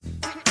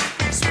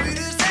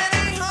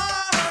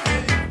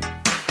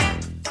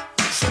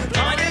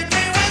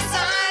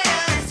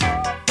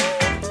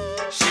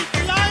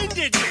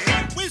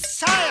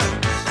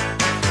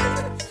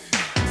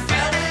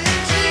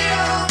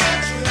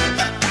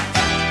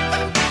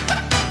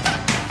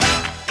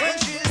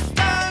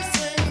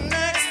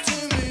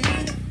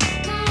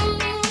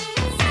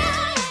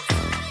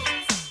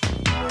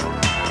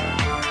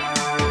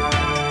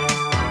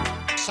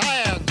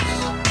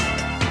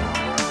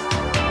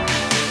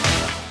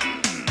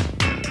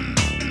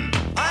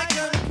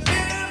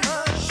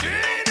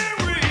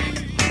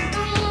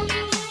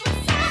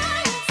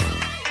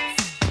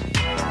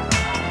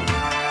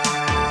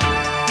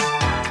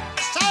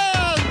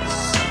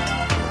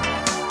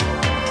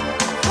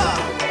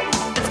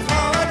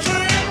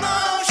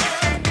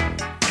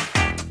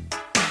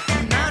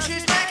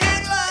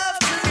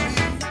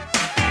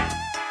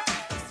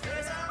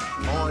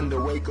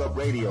Up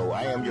Radio.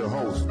 I am your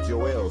host,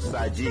 Joel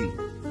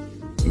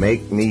Saji.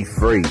 Make me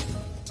free.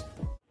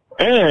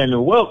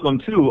 And welcome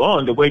to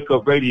On the Wake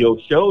Up Radio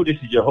Show. This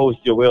is your host,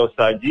 Joel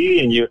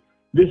Saji, and you're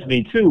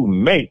listening to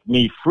Make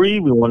Me Free.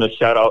 We want to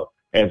shout out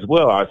as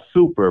well our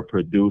super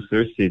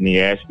producer, Sydney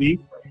Ashby.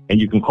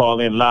 And you can call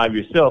in live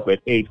yourself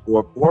at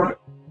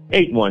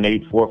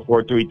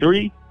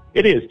 844-818-4433.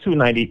 It is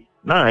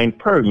 $2.99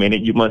 per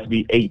minute. You must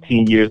be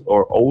 18 years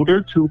or older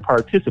to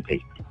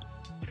participate.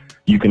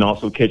 You can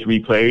also catch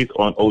replays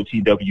on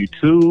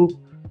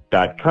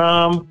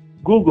OTW2.com,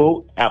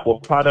 Google,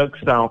 Apple Products,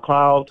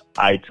 SoundCloud,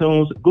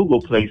 iTunes,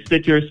 Google Play,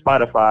 Stitcher,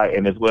 Spotify,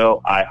 and as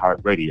well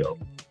iHeartRadio.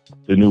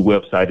 The new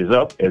website is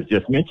up, as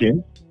just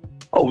mentioned,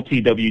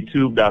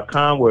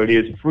 OTW2.com, where it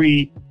is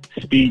free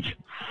speech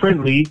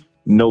friendly,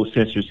 no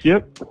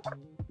censorship,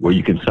 where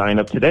you can sign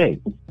up today.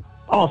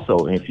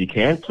 Also, if you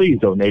can, please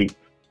donate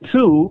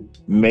to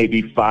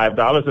maybe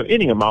 $5 or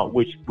any amount,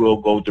 which will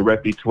go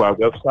directly to our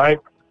website,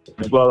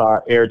 as well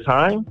our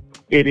airtime.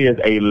 It is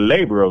a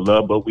labor of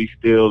love, but we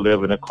still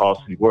live in a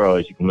costly world,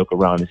 as you can look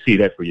around and see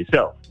that for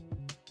yourself.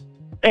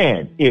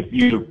 And if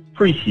you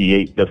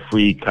appreciate the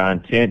free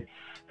content,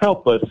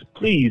 help us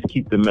please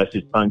keep the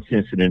message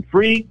uncensored and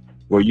free,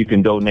 where you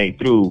can donate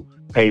through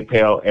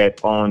PayPal at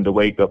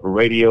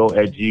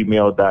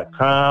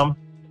onthewakeupradio@gmail.com.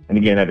 And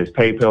again, that is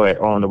PayPal at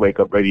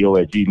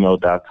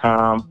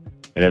onthewakeupradio@gmail.com.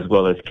 And as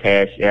well as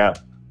Cash App,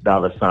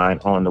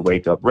 $ on the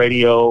Wake Up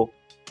Radio.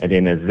 And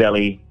then a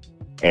Zelle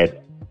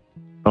at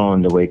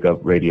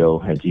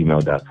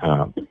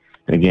onthewakeupradio@gmail.com.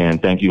 And again,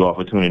 thank you all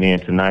for tuning in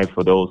tonight.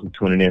 For those who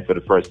tuning in for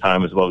the first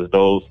time, as well as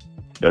those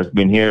that's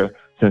been here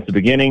since the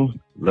beginning,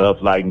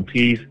 love, light, and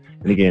peace.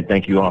 And again,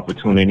 thank you all for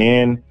tuning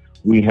in.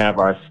 We have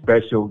our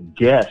special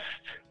guest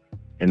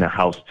in the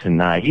house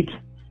tonight,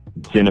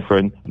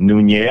 Jennifer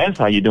Nunez.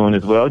 How you doing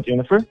as well,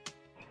 Jennifer?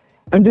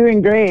 I'm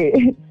doing great.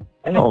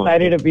 I'm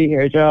excited to be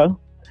here, Joe.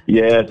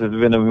 Yes, it's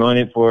been a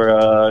minute for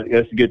us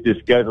to get this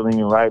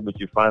scheduling right, but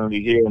you're finally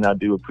here, and I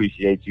do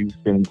appreciate you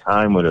spending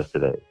time with us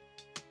today.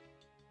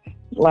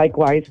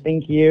 Likewise,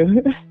 thank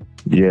you.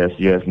 Yes.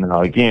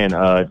 Now, again,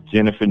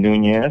 Jennifer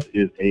Nunez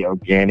is a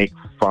organic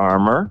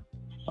farmer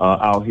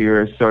out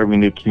here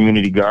serving the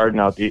community garden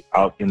out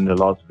in the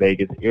Las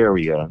Vegas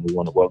area. We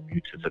want to welcome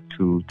you to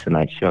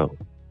tonight's show.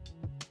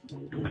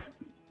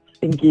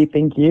 Thank you.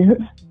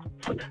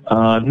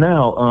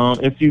 Now,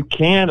 if you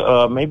can,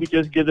 maybe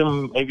just give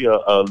them maybe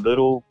a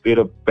little bit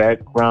of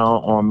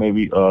background on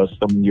maybe some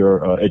of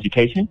your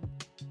education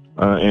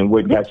and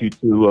what got you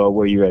to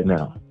where you're at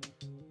now.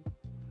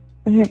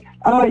 Okay.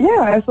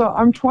 So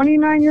I'm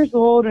 29 years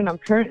old and I'm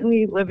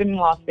currently living in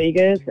Las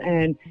Vegas,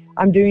 and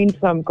I'm doing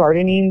some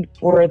gardening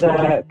for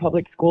the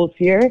public schools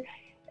here.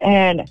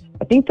 And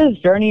I think this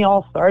journey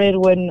all started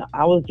when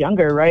I was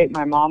younger, right?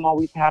 My mom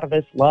always had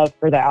this love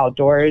for the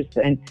outdoors,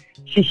 and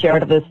she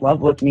shared this love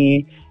with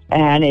me,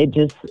 and it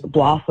just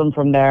blossomed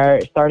from there.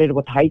 It started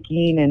with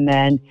hiking, and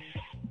then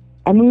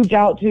I moved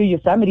out to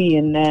Yosemite,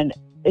 and then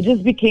it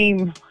just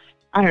became,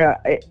 I don't know,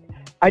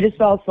 I just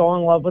fell so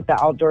in love with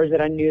the outdoors that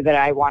I knew that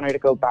I wanted to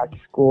go back to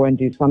school and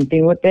do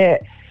something with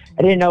it.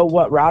 I didn't know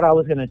what route I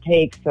was going to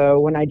take. So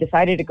when I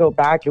decided to go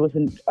back, it was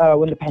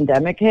when the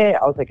pandemic hit.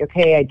 I was like,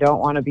 okay, I don't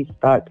want to be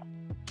stuck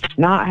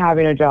not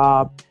having a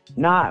job,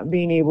 not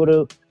being able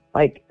to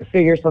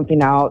figure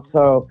something out.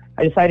 So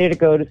I decided to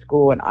go to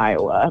school in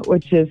Iowa,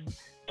 which is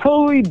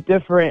totally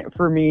different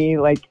for me.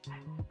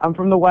 I'm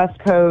from the West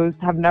Coast,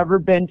 have never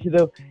been to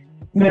the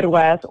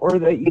Midwest or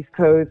the East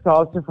Coast. So I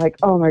was just like,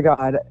 oh my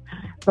God.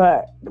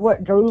 But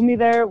what drove me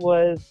there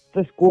was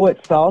the school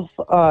itself.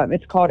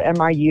 It's called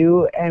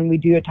MIU, and we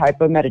do a type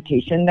of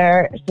meditation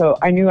there. So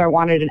I knew I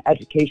wanted an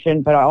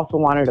education, but I also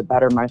wanted to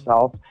better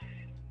myself.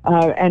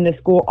 And the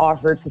school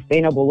offered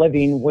sustainable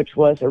living, which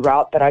was a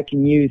route that I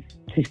can use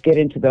to get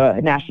into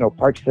the national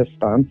park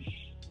system.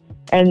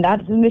 And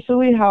that's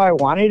initially how I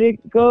wanted to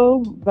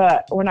go.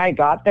 But when I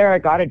got there, I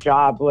got a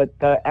job with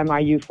the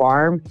MIU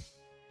farm,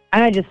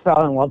 and I just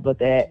fell in love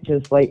with it.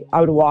 Just I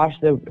would wash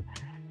the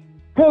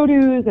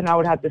produce, and I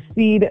would have to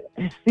seed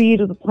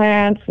the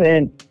plants,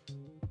 and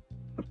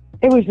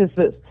it was just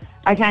this,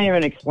 I can't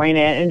even explain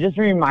it. And it just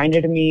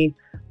reminded me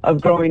of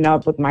growing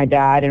up with my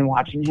dad and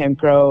watching him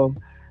grow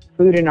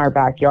food in our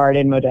backyard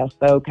in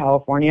Modesto,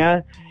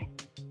 California.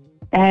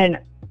 And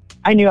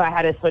I knew I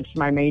had to switch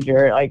my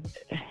major. I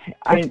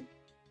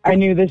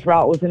knew this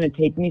route was going to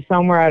take me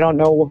somewhere. I don't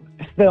know.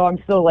 I'm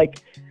still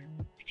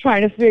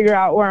trying to figure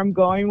out where I'm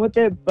going with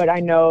it, but I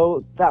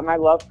know that my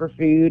love for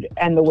food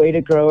and the way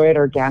to grow it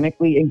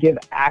organically and give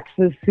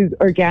access to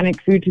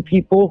organic food to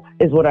people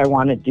is what I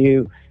want to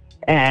do.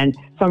 And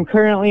so I'm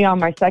currently on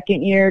my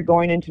second year,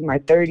 going into my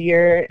third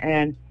year,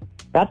 and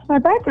that's my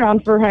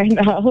background for right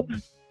now.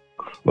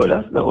 Well,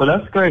 that's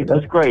great.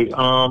 That's great.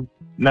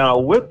 Now,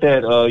 with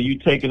that, you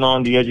taking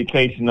on the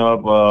education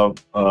of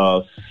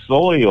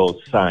soil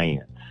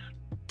science.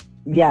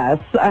 Yes,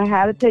 I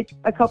had to take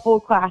a couple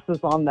of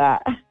classes on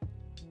that.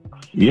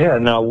 Yeah,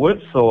 now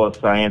with soil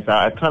science,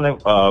 I kind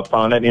of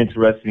found that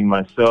interesting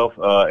myself,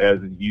 as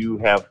you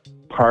have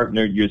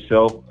partnered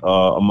yourself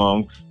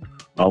amongst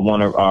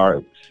one of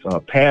our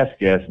past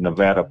guests,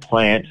 Nevada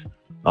Plants.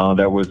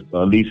 That was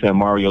Lisa and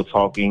Mario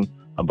talking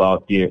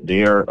about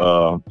their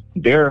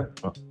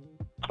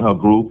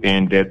group,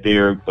 and that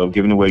they're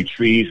giving away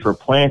trees for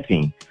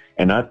planting.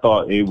 And I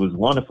thought it was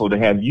wonderful to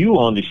have you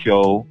on the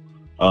show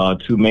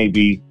to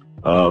maybe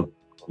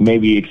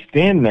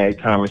extend that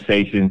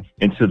conversation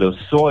into the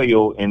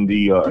soil and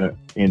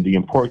the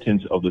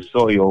importance of the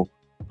soil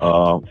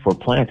for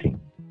planting.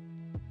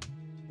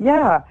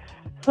 Yeah.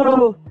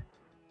 So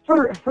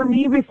for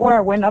me, before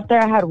I went up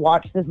there, I had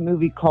watched this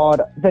movie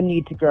called The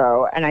Need to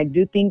Grow. And I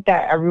do think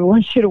that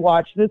everyone should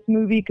watch this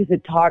movie because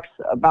it talks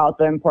about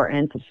the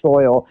importance of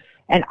soil.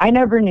 And I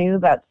never knew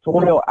that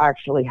soil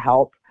actually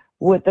helped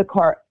with the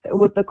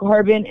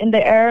carbon in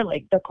the air,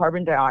 like the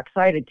carbon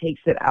dioxide, it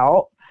takes it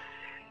out.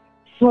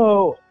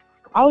 So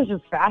I was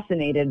just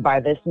fascinated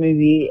by this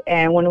movie.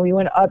 And when I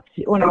went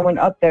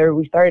up there,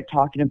 we started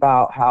talking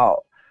about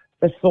how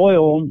the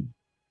soil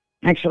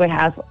actually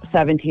has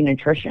 17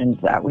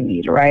 nutrients that we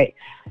need, right?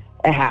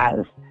 It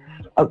has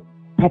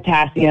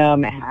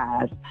potassium, it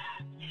has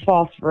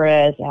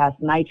phosphorus, it has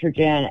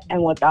nitrogen,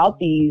 and without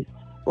these,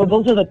 well,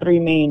 those are the three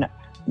main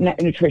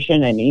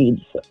nutrition it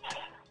needs.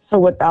 So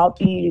without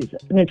these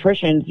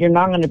nutrients, you're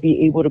not going to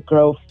be able to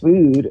grow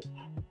food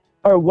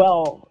or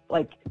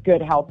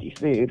good, healthy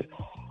food.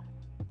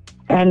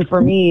 And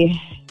for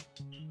me,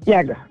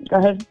 yeah, go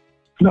ahead.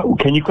 No,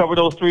 can you cover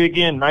those three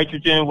again?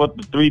 Nitrogen, what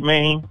the three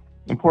main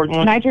important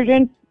ones?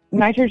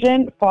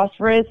 Nitrogen,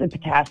 phosphorus, and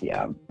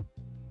potassium.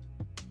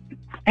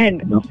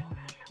 And no.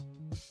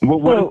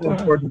 What is the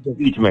importance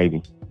of each,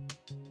 maybe?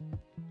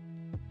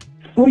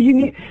 Well,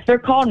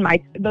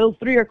 those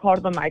three are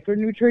called the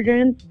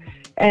micronutrients,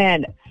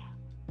 and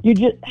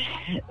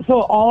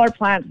so all our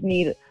plants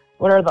need.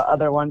 What are the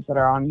other ones that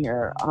are on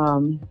here?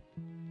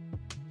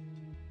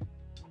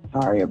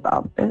 Sorry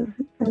about this.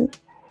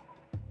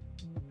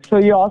 So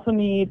you also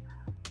need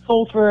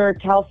sulfur,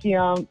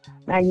 calcium,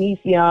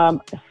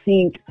 magnesium,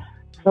 zinc.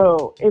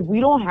 So if we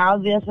don't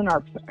have this in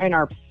our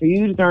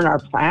foods or in our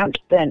plants,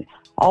 then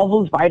all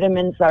those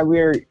vitamins that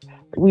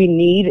we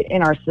need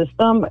in our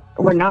system,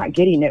 we're not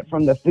getting it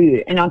from the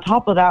food. And on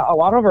top of that, a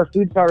lot of our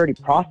food's already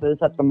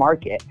processed at the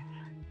market.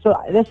 So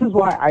this is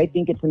why I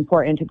think it's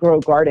important to grow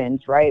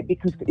gardens, right?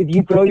 Because if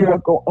you grow your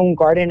own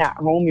garden at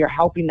home, you're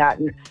helping that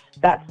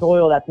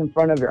soil that's in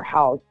front of your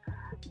house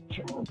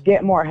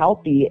get more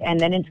healthy, and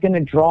then it's going to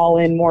draw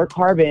in more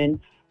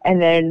carbon,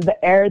 and then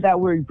the air that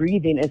we're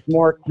breathing is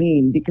more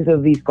clean because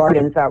of these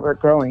gardens that we're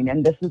growing.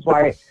 And this is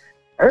why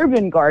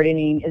urban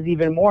gardening is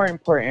even more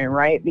important,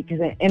 right? Because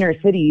in inner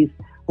cities,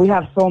 we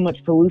have so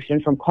much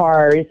pollution from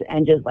cars,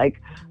 and just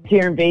like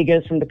here in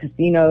Vegas from the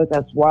casinos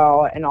as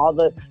well, and all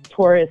the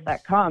tourists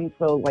that come.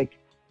 So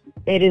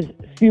it is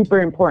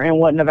super important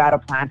what Nevada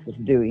Plants is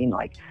doing.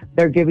 Like,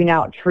 they're giving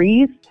out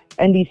trees,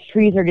 and these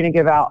trees are going to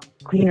give out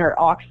cleaner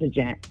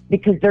oxygen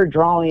because they're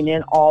drawing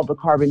in all the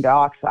carbon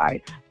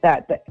dioxide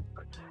that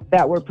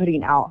we're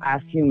putting out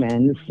as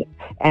humans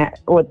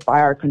by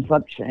our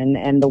consumption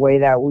and the way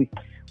that we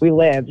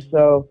live.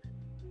 So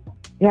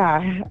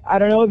yeah, I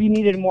don't know if you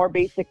needed more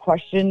basic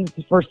questions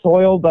for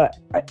soil, but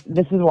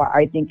this is why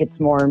I think it's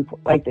more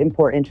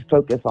important to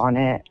focus on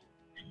it.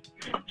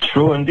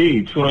 True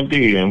indeed,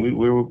 and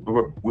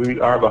we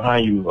are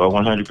behind you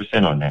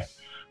 100% on that.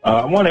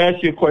 I want to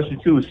ask you a question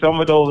too. Some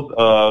of those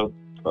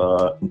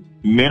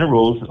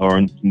minerals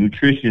or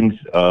nutrients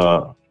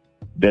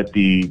that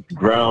the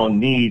ground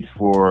needs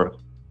for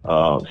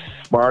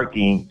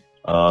sparking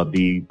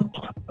the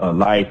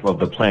life of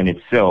the plant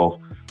itself,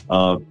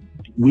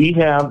 we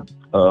have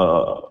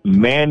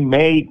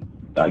man-made,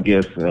 I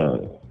guess,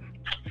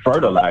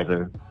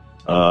 fertilizer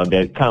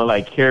that kind of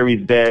like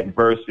carries that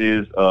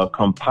versus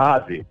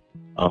composite,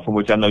 from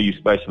which I know you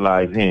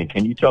specialize in.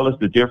 Can you tell us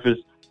the difference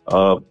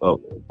of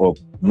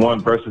one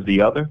versus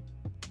the other?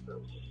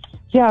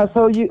 Yeah,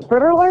 so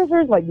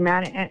fertilizers like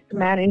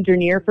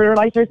man-engineered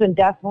fertilizers, and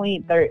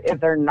definitely if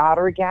they're not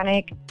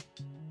organic,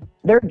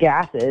 they're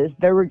gases.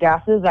 There were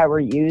gases that were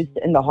used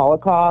in the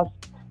Holocaust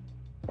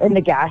in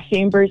the gas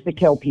chambers to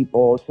kill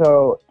people.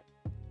 So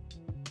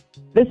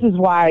this is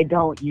why I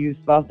don't use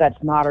stuff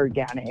that's not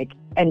organic,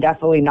 and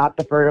definitely not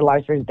the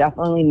fertilizers,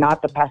 definitely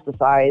not the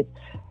pesticides,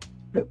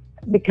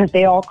 because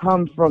they all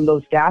come from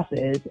those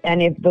gases.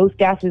 And if those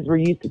gases were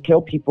used to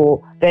kill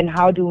people, then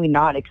how do we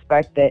not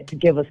expect it to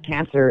give us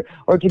cancer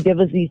or to give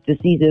us these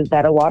diseases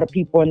that a lot of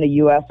people in the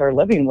U.S. are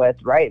living with,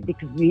 right?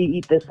 Because we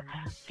eat this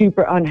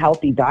super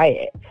unhealthy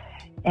diet.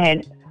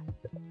 And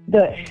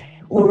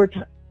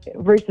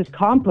versus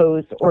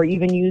compost, or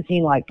even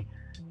using like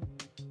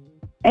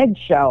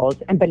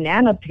eggshells and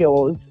banana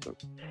peels,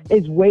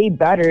 is way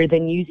better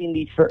than using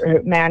these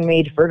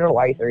man-made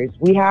fertilizers.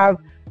 We have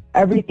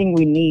everything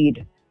we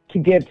need to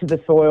give to the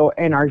soil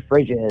in our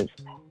fridges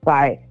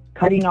by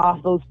cutting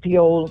off those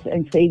peels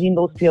and saving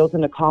those peels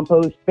in a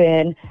compost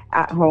bin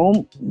at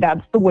home.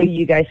 That's the way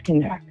you guys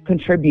can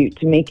contribute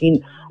to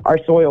making our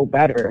soil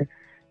better.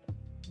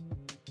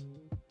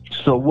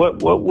 So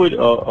what would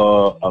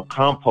a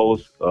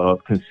compost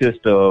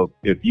consist of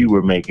if you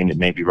were making it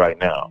maybe right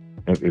now?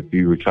 if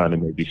you were trying to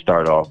maybe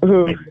start off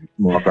Ooh. maybe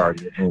more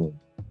gardening?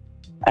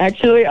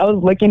 Actually, I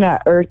was looking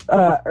at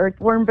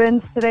earthworm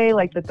bins today,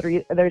 like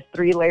there's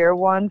 3-layer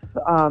ones.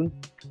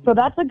 So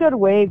that's a good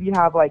way if you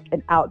have like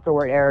an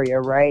outdoor area,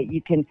 right?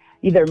 You can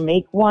either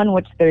make one,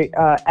 which they're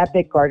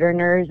Epic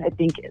Gardeners, I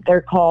think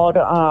they're called,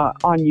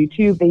 on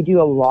YouTube. They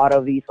do a lot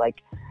of these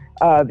like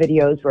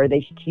videos where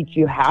they teach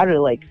you how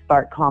to like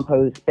start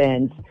compost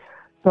bins.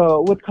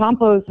 So with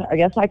compost, I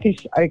guess I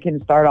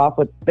can start off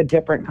with the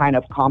different kind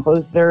of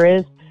compost there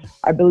is.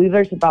 I believe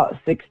there's about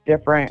 6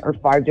 different or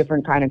 5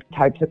 different kind of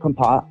types of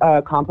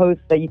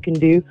compost that you can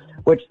do,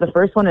 which the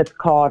first one is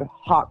called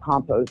hot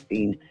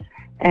composting.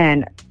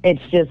 And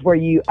it's just where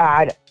you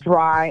add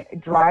dry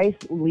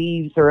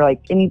leaves or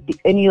like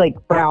any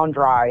like brown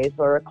dries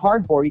or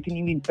cardboard. You can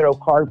even throw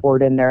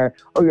cardboard in there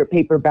or your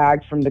paper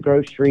bags from the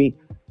grocery.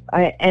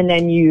 And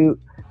then you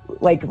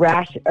like use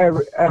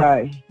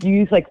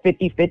like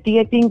 50-50,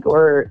 I think,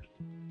 or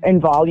in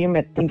volume,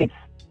 I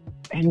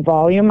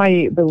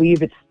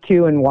believe it's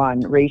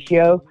 2-in-1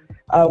 ratio,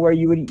 where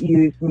you would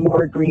use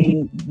more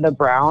green than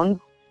browns.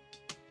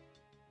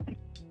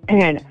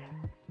 And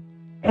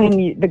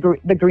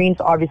the greens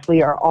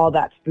obviously are all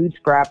that food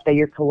scrap that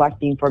you're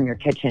collecting from your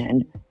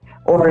kitchen,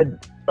 or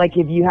like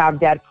if you have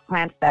dead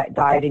plants that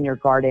died in your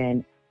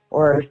garden,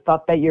 or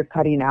stuff that you're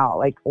cutting out,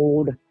 like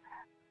old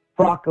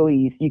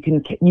broccolis, you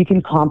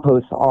can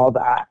compost all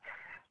that.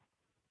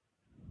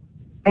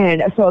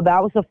 And so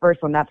that was the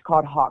first one. That's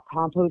called hot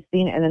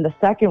composting. And then the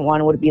second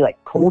one would be like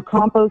cold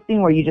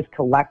composting, where you just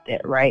collect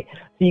it, right?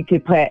 So you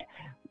could put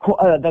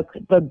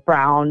the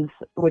browns,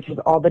 which is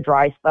all the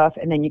dry stuff,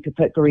 and then you could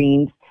put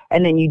greens,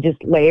 and then you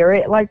just layer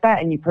it like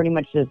that, and you pretty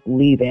much just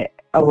leave it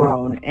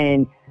alone.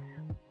 And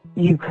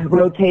you could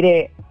rotate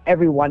it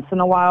every once in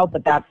a while,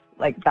 but that's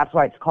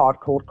why it's called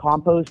cold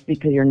compost,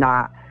 because you're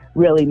not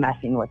really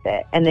messing with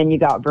it. And then you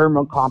got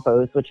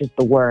vermicompost, which is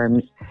the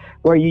worms,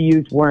 where you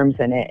use worms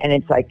in it, and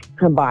it's like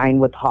combined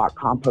with hot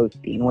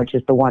composting, which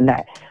is the one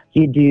that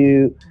you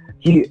do.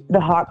 The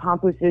hot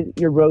compost is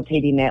you're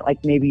rotating it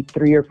like maybe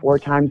 3 or 4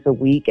 times a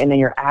week, and then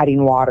you're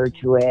adding water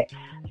to it.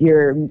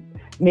 You're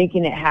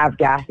making it have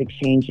gas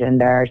exchange in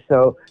there,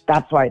 so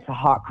that's why it's a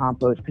hot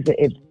compost, because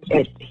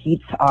it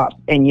heats up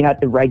and you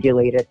have to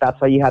regulate it. That's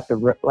why you have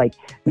to like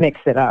mix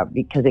it up,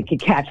 because it could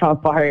catch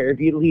on fire if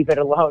you leave it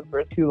alone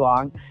for too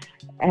long.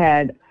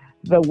 And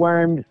the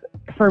worms,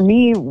 for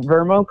me,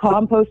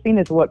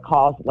 vermicomposting is what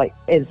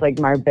is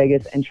my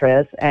biggest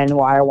interest, and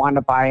why I want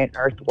to buy an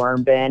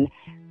earthworm bin,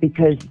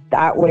 because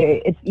that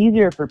way it's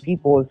easier for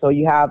people. So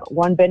you have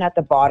one bin at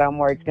the bottom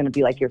where it's going to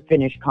be like your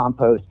finished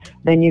compost.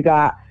 Then you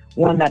got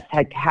one that's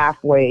like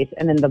halfway,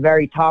 and then the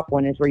very top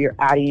one is where you're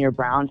adding your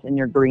browns and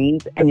your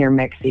greens, and you're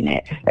mixing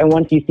it. And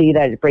once you see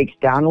that it breaks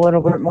down a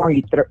little bit more,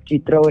 you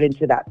throw it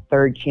into that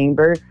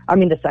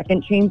the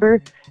second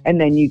chamber, and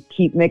then you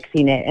keep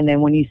mixing it. And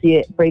then when you see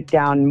it break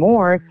down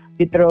more,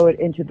 you throw it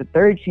into the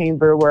third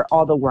chamber where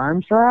all the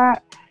worms are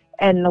at,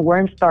 and the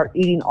worms start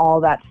eating all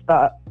that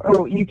stuff.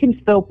 Or you can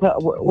still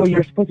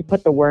you're supposed to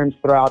put the worms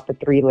throughout the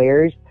 3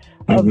 layers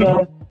of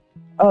the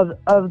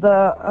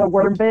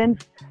worm bins.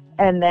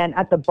 And then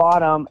at the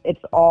bottom,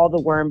 it's all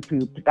the worm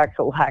poop that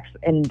collects,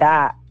 and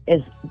that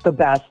is the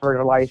best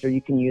fertilizer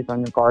you can use on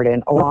your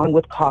garden, along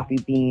with coffee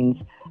beans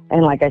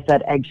and, like I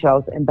said,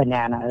 eggshells and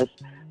bananas.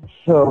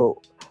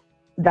 So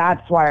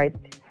that's why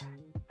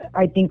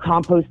I think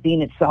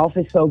composting itself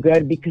is so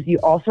good, because you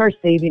also are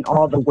saving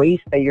all the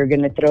waste that you're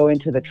going to throw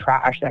into the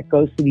trash that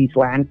goes to these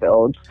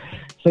landfills.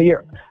 So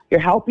you're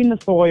helping the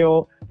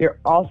soil, you're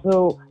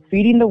also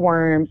feeding the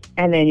worms,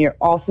 and then you're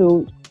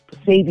also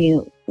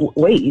saving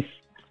waste.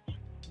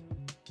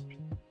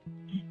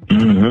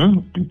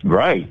 Mm-hmm.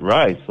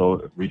 Right.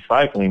 So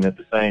recycling at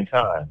the same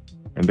time,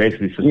 and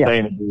basically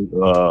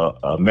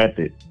sustainable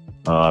method,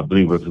 I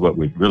believe is what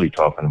we're really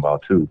talking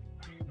about too.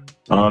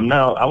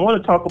 Now I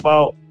want to talk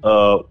about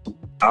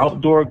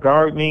outdoor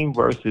gardening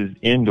versus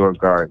indoor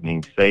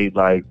gardening. Say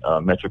like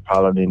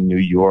metropolitan New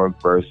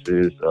York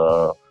versus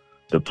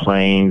the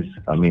plains.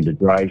 I mean the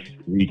dry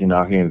region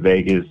out here in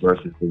Vegas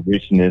versus the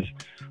richness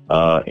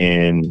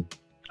in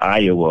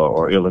Iowa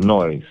or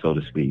Illinois, so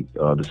to speak.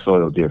 The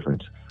soil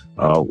difference.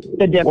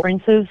 The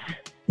differences?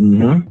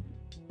 Mm-hmm.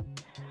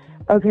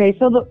 Okay,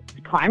 so the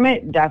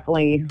climate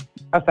definitely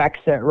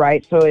affects it,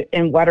 right? So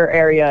in wetter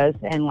areas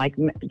and like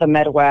the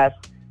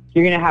Midwest,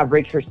 you're going to have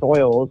richer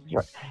soils,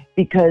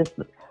 because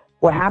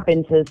what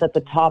happens is that the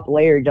top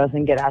layer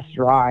doesn't get as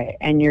dry,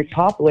 and your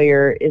top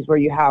layer is where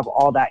you have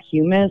all that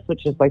humus,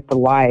 which is like the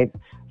live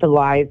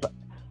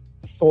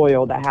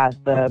soil that has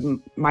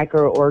the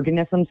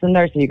microorganisms in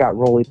there. So you got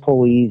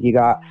roly-polies, you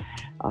got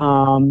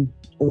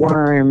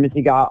worms,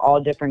 you got all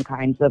different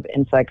kinds of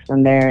insects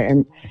in there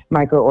and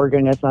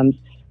microorganisms.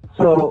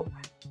 So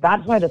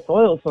that's why the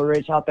soil is so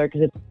rich out there,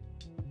 because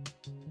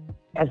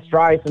it's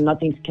dry, so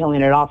nothing's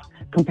killing it off,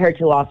 compared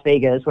to Las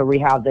Vegas, where we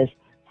have this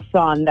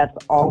sun that's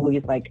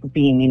always like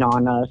beaming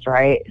on us,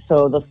 right?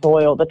 So the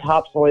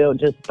topsoil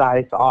just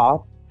dies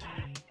off.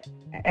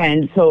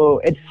 And so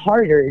it's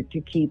harder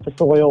to keep the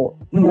soil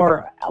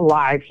more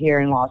alive here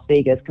in Las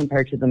Vegas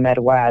compared to the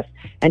Midwest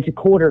and to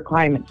colder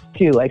climates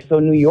too. Like, so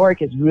New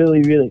York is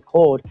really, really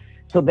cold.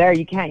 So there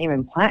you can't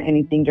even plant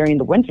anything during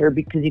the winter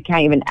because you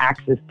can't even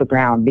access the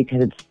ground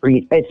because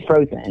it's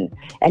frozen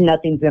and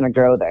nothing's going to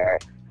grow there.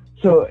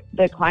 So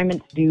the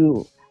climates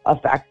do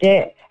affect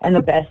it. And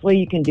the best way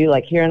you can do,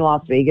 like here in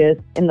Las Vegas,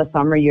 in the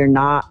summer,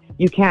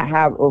 you can't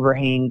have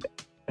overhang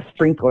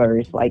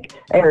sprinklers, like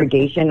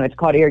irrigation. It's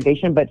called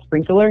irrigation, but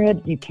sprinkler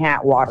heads, you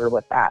can't water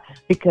with that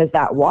because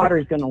that water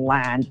is going to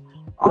land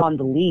on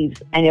the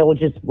leaves and it will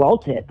just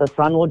wilt it. The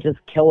sun will just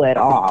kill it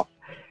off.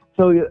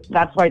 So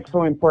that's why it's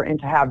so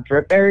important to have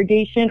drip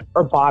irrigation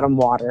or bottom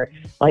water.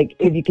 Like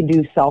if you can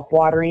do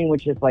self-watering,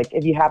 which is like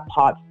if you have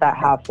pots that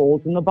have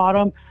holes in the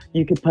bottom,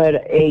 you could put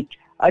a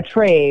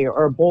tray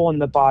or a bowl in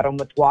the bottom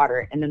with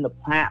water, and then the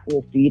plant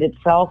will feed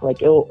itself.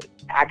 Like it will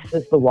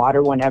access the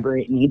water whenever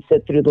it needs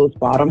it through those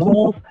bottom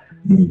holes.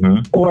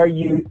 Mm-hmm. Or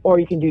you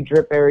can do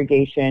drip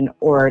irrigation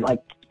or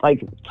like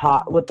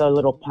pot with a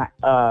little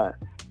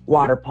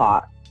water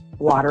pot.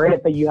 Water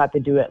it, but you have to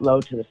do it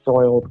low to the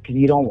soil because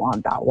you don't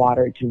want that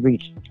water to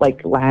reach,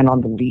 like, land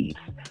on the leaves.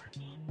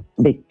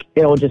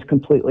 It'll just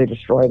completely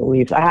destroy the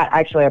leaves.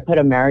 I put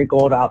a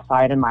marigold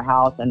outside in my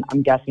house, and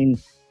I'm guessing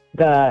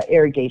the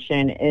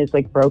irrigation is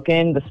like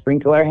broken, the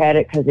sprinkler head,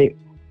 because it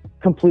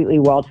completely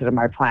wilted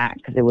my plant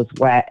because it was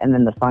wet, and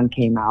then the sun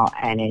came out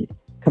and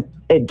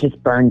it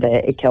just burned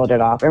it. It killed it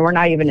off. And we're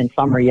not even in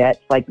summer yet.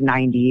 It's like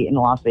 90 in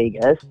Las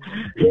Vegas.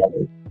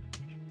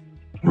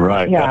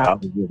 Right. Yeah. I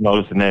was just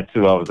noticing that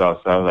too. I was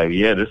outside. I was like,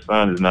 yeah, this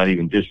sun is not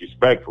even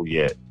disrespectful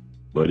yet,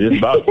 but it's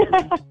about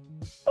to.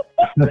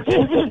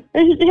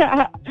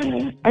 Yeah.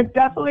 I've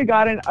definitely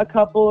gotten a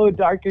couple of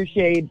darker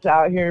shades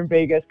out here in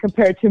Vegas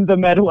compared to the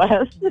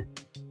Midwest.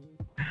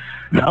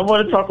 Now, I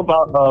want to talk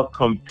about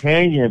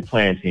companion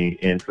planting.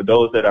 And for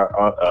those that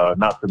are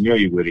not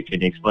familiar with it, can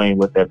you explain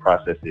what that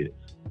process is?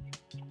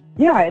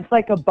 Yeah, it's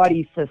like a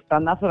buddy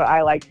system. That's what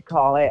I like to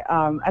call it.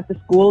 At the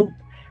schools,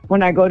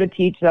 when I go to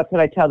teach, that's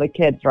what I tell the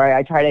kids, right?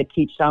 I try to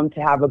teach them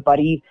to have a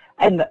buddy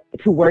and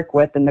to work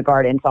with in the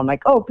garden. So I'm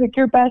like, oh, pick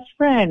your best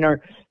friend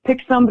or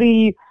pick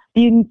somebody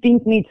you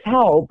think needs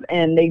help,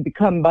 and they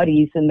become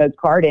buddies in the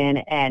garden.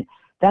 And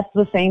that's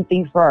the same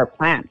thing for our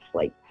plants.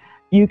 Like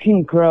you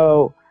can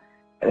grow,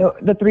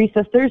 the Three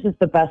Sisters is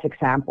the best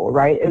example,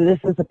 right? And this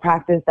is a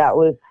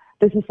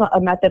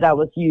method that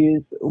was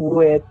used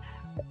with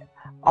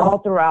all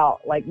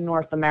throughout like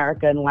North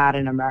America and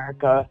Latin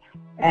America.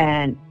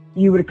 And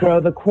you would grow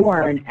the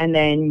corn, and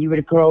then you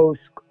would grow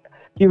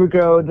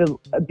the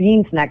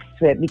beans next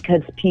to it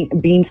because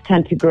beans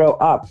tend to grow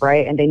up,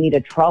 right? And they need a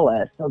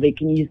trellis, so they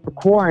can use the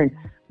corn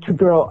to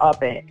grow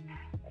up it.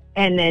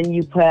 And then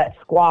you put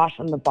squash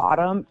on the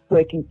bottom so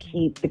it can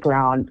keep the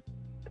ground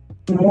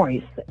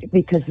moist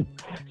because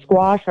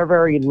squash are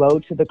very low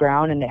to the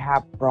ground and they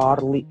have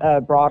broad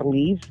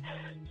leaves.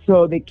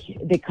 So they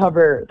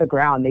cover the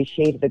ground, they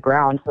shade the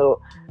ground.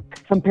 So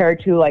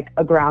compared to like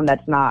a ground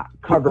that's not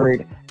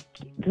covered,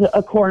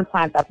 a corn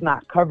plant that's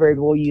not covered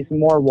will use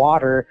more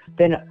water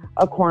than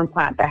a corn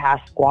plant that has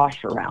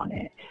squash around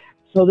it.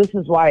 So this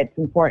is why it's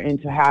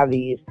important to have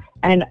these.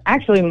 And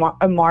actually,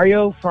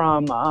 Mario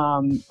from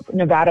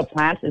Nevada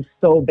Plants is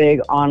so big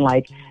on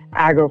like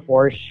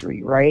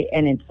agroforestry, right?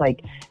 And it's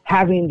like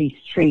having these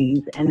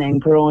trees and then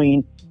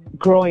growing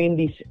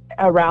these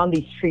around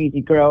these trees.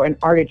 You grow an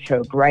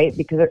artichoke, right?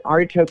 Because an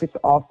artichoke is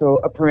also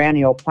a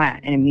perennial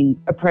plant, and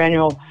a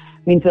perennial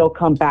means it'll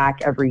come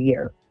back every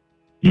year.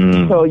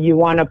 Mm. So you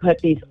want to put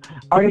these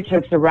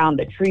artichokes around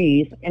the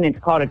trees, and it's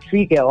called a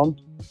tree gill.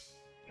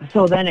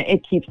 So then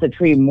it keeps the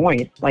tree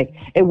moist. Like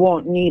it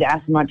won't need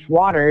as much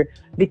water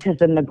because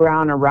then the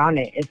ground around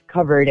it is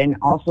covered, and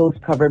also is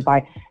covered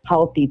by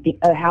healthy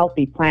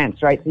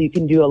plants, right? So you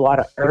can do a lot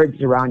of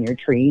herbs around your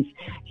trees.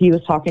 He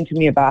was talking to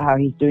me about how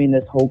he's doing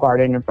this whole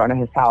garden in front of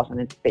his house, and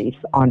it's based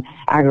on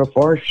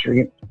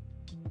agroforestry.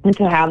 And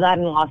to have that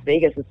in Las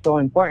Vegas is so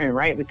important,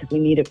 right? Because we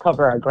need to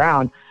cover our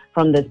ground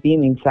from this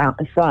beaming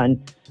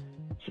sun,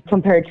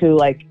 compared to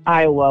like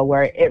Iowa,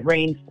 where it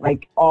rains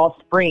like all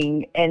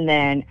spring, and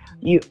then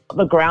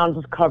the ground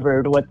is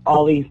covered with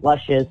all these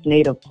luscious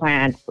native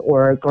plants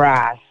or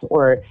grass,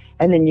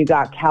 and then you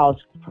got cows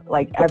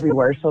like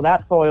everywhere. So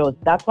that soil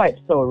that's why it's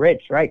so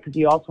rich, right? Because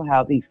you also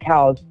have these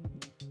cows.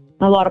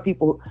 A lot of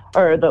people,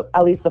 or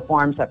at least the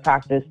farms that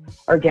practice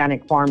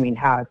organic farming,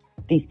 have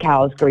these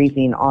cows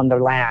grazing on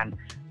their land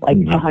like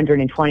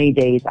 120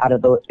 days out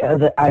of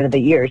the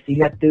year. So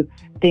you have to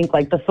think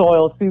like the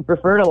soil is super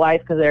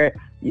fertilized because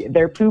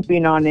they're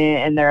pooping on it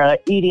and they're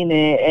eating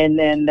it, and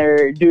then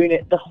they're doing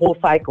it the whole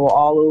cycle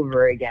all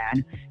over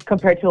again,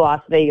 compared to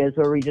Las Vegas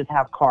where we just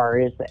have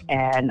cars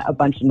and a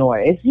bunch of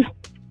noise.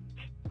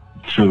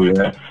 True,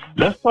 yeah.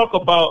 Let's talk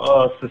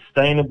about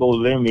sustainable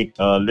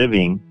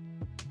living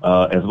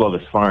as well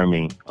as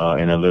farming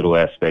in a little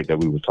aspect that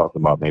we were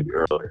talking about maybe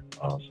earlier,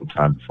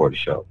 sometime before the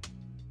show.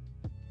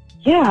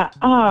 Yeah,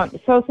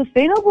 so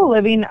sustainable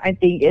living, I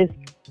think,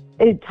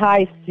 it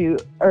ties to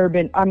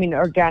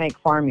organic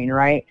farming,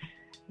 right?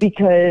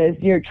 because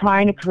you're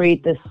trying to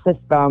create this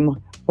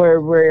system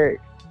where we're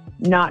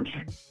not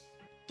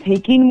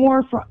taking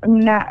more from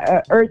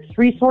Earth's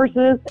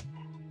resources.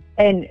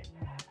 And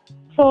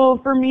so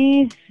for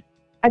me,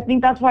 I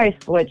think that's why I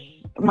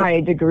switched my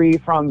degree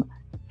from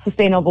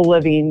sustainable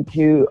living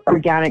to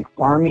organic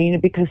farming,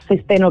 because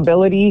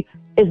sustainability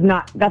is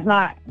that's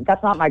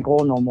not my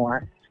goal no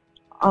more.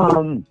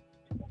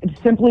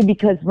 Simply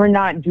because we're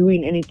not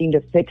doing anything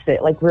to fix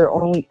it. Like,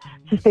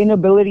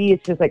 sustainability is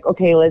just like,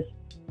 okay,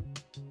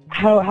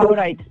 how would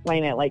I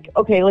explain it? Like,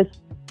 okay, let's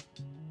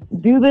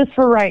do this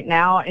for right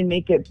now and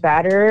make it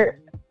better,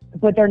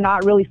 but they're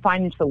not really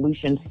finding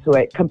solutions to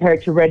it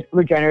compared to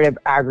regenerative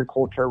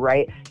agriculture,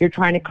 right? You're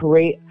trying to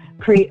create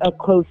a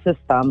closed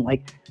system.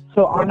 Like,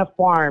 so on a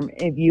farm,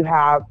 if you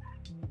have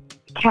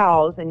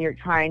cows and you're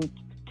trying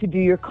to do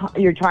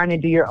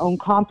your own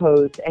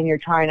compost, and you're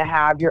trying to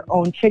have your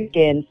own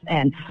chickens,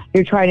 and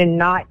you're trying to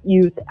not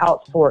use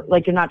outsource,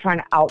 like you're not trying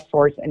to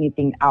outsource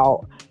anything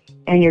out,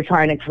 and you're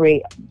trying to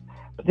create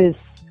this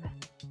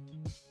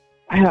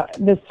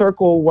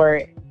circle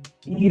where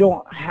you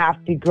don't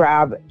have to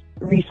grab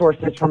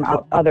resources from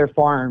other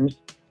farms,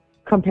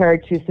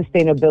 compared to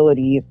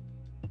sustainability.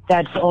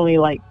 That's only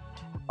like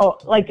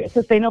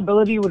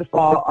sustainability would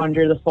fall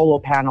under the solar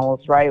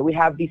panels, right? We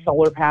have these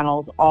solar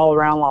panels all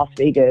around Las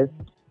Vegas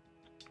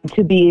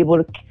to be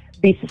able to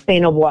be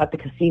sustainable at the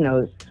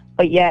casinos,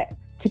 but yet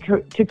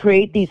to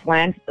create these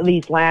land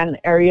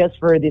areas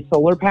for the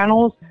solar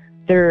panels,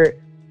 they're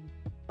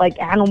like,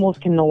 animals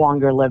can no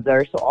longer live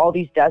there. So all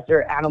these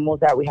desert animals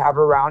that we have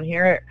around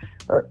here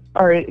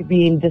are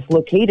being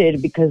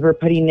dislocated because we're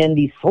putting in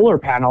these solar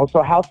panels.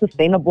 So how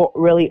sustainable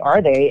really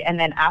are they? And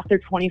then after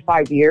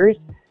 25 years,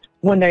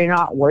 when they're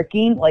not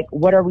working, like,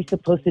 what are we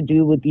supposed to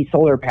do with these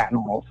solar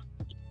panels?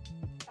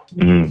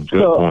 Good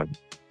point.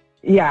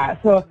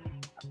 Yeah, so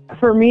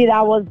for me,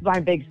 that was my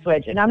big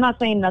switch. And I'm not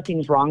saying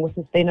nothing's wrong with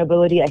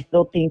sustainability. I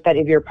still think that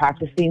if you're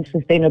practicing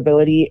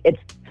sustainability,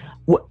 it's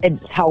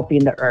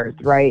helping the earth,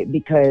 right?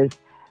 Because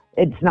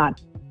it's not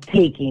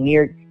taking.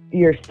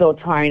 You're still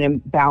trying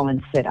to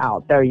balance it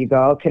out. There you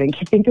go. Couldn't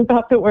think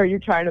about the word. You're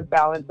trying to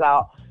balance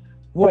out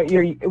what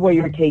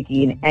you're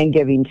taking and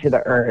giving to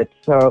the earth.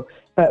 So,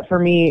 but for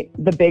me,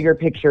 the bigger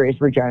picture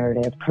is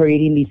regenerative,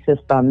 creating these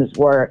systems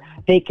where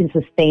they can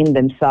sustain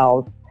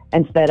themselves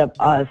instead of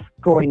us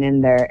going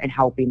in there and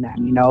helping them.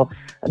 You know,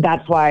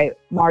 that's why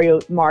Mario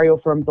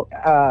from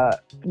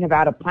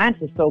Nevada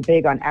Plants is so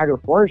big on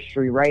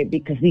agroforestry, right?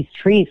 Because these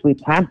trees, we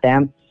plant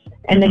them,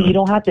 and then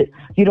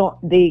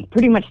they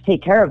pretty much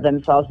take care of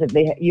themselves if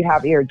you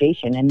have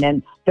irrigation, and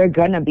then they're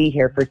going to be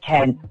here for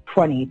 10,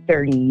 20,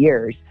 30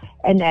 years.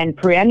 And then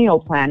perennial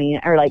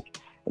planting, or like,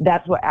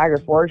 that's what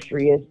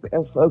agroforestry is.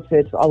 It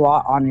focuses a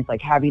lot on, is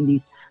like having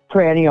these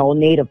perennial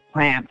native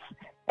plants.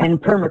 And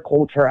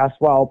permaculture as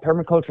well.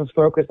 Permaculture is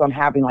focused on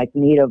having like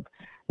native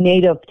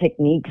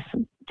techniques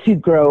to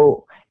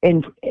grow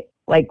in,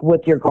 like,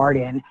 with your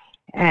garden.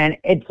 And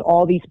it's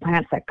all these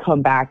plants that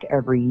come back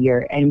every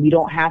year, and we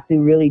don't have to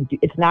really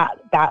it's not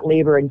that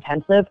labor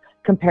intensive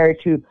compared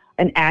to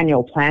an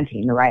annual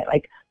planting, right?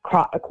 Like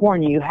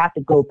corn, you have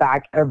to go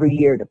back every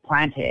year to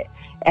plant it.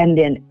 And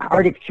then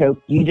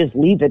artichoke, you just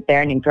leave it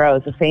there and it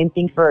grows. The same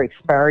thing for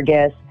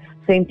asparagus,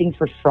 same things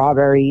for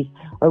strawberries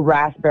or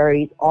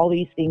raspberries. All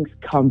these things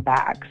come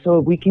back. So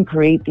we can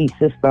create these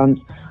systems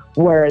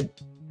where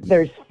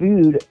there's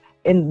food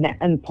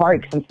in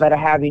parks. Instead of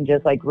having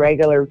just like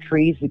regular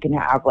trees, we can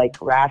have like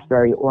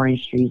raspberry,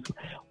 orange trees,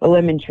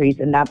 lemon trees.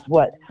 And that's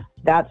what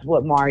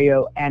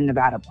Mario and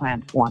Nevada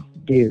Plants wants to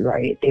do,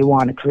 right? They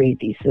want to create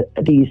these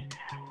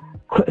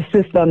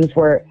systems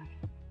where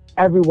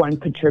everyone's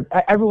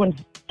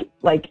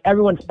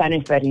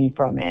benefiting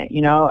from it,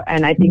 you know?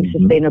 And I think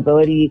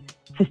sustainability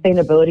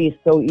is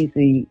so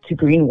easy to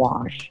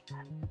greenwash.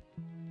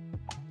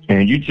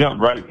 And you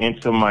jump right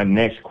into my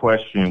next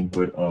question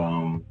with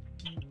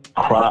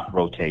crop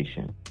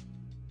rotation.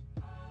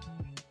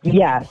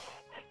 Yes.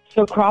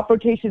 So crop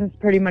rotation is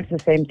pretty much the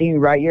same thing,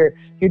 right? You're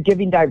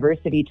giving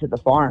diversity to the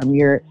farm.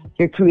 You're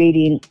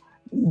creating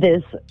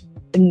this.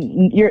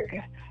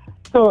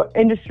 So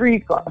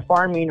industry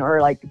farming,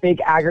 or like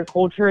big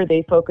agriculture,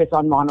 they focus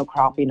on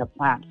monocropping of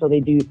plants. So they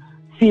do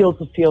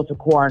fields of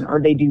corn, or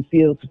they do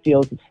fields of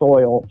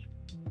soybeans.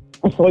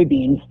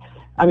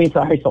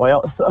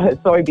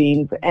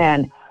 Soybeans.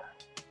 And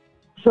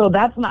so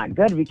that's not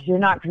good, because you're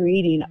not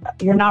rotating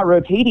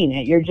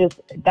it.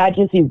 That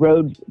just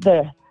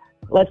erodes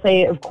let's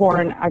say if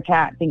corn, I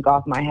can't think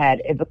off my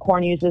head, if the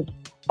corn uses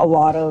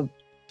a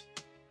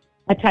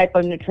type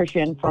of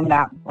nutrition from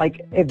that,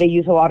 like if they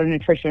use a lot of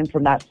nutrition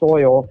from that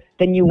soil,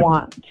 then you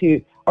want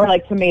to, or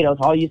like tomatoes,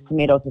 I'll use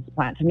tomatoes as a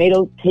plant.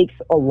 Tomatoes takes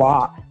a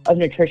lot of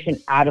nutrition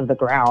out of the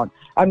ground.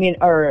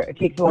 Or it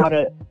takes a lot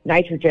of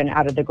nitrogen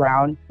out of the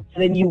ground. So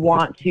then you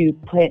want to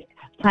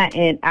plant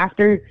in,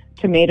 after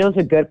tomatoes,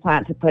 a good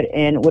plant to put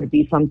in would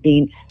be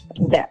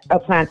a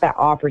plant that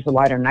offers a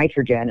lot of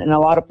nitrogen. And a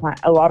lot of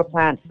plants,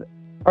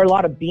 or a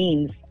lot of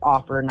beans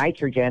offer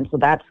nitrogen, so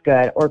that's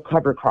good. Or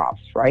cover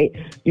crops, right?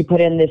 You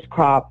put in this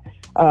crop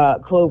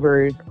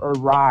clovers or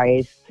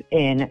rye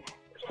in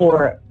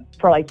for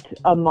like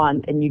a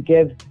month, and you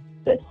give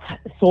the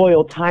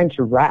soil time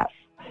to rest.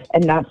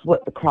 And that's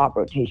what the crop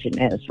rotation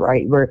is,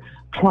 right? We're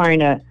trying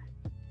to,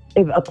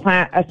 if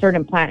a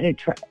certain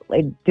plant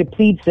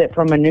depletes it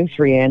from a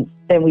nutrient,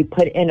 then we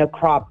put in a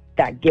crop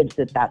that gives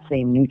it that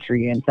same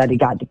nutrient that it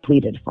got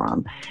depleted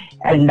from.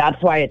 And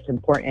that's why it's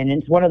important. And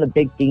it's one of the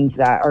big things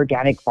that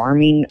organic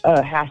farming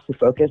has to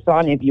focus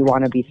on if you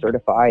want to be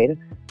certified.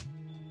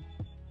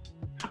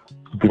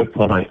 Good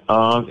point.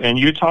 And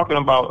you're talking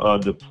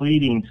about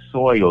depleting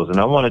soils, and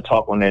I want to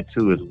talk on that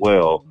too as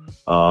well.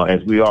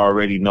 As we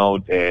already know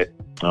that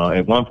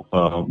at one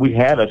we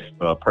had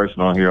a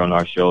person on here on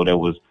our show that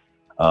was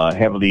a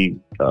heavy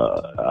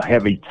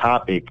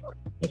topic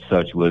as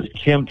such was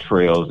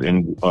chemtrails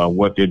and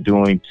what they're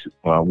doing,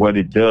 what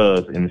it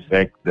does in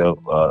effect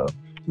of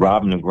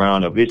robbing the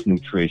ground of its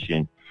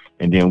nutrition.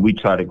 And then we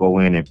try to go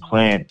in and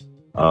plant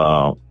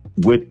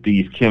with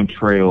these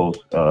chemtrails,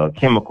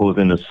 chemicals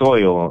in the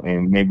soil,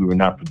 and maybe we're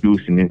not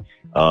producing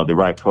the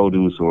right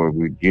produce, or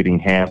we're getting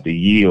half the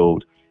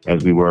yield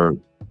as we were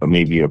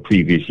maybe a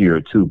previous year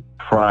or two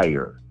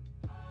prior.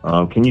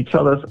 Can you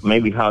tell us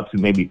maybe how to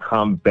maybe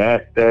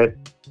combat that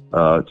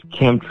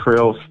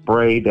chemtrail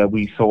spray that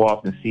we so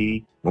often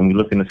see when we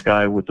look in the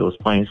sky with those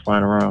planes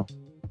flying around?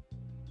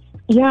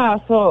 Yeah,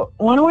 so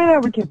one way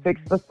that we can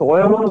fix the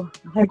soil,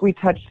 like we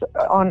touched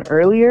on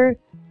earlier,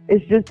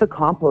 is just the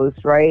compost,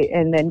 right?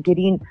 And then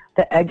getting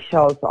the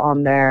eggshells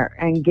on there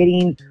and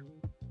getting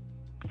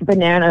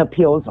banana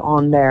peels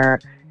on there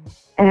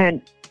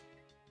and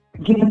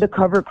getting the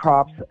cover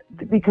crops,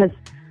 because,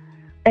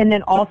 and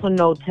then also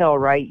no-till,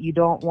 right? You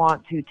don't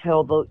want to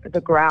till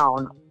the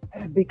ground,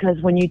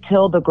 because when you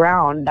till the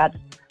ground,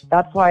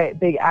 that's why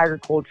big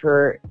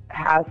agriculture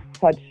has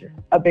such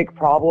a big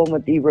problem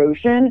with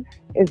erosion,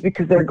 is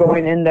because they're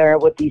going in there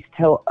with these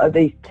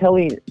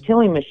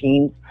tilling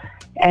machines,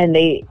 and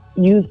they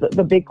use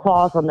the big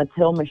claws on the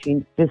till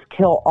machines to just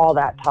kill all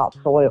that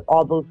topsoil,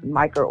 all those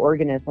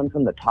microorganisms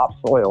in the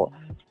topsoil.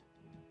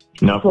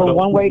 Now, so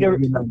one way to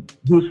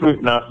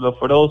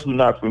for those who are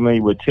not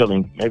familiar with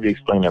tilling, maybe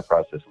explain that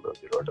process a little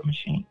bit, or the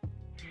machine.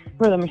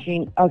 For the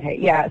machine, okay,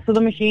 yeah. So the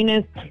machine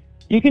is,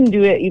 you can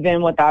do it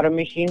even without a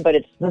machine, but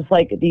it's just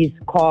like these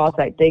claws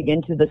that dig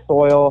into the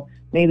soil,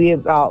 maybe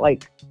about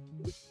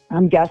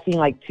I'm guessing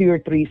 2 or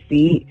 3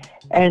 feet,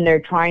 and they're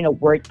trying to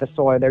work the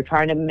soil. They're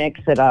trying to mix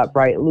it up,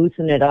 right?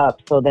 Loosen it up,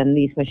 so then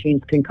these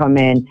machines can come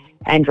in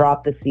and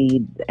drop the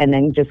seeds and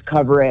then just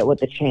cover it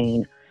with a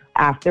chain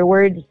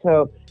afterwards.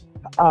 So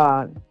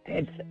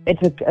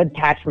it's an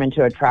attachment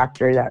to a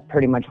tractor that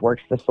pretty much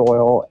works the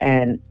soil,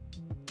 and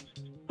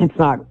it's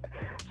not.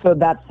 So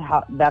that's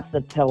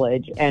the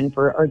tillage. And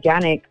for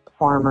organic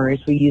farmers,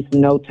 we use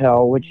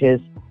no-till, which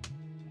is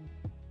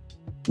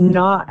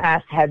not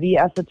as heavy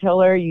as a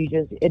tiller.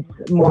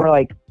 It's more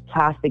like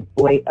plastic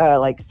blade,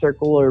 like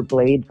circular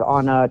blades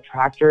on a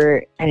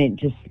tractor, and it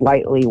just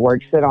lightly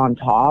works it on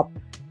top.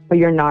 But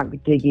you're not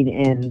digging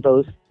in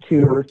those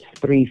 2 or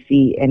 3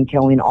 feet and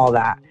killing all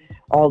that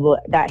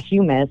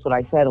humus, what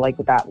I said, like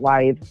with that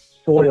live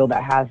soil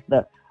that has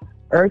the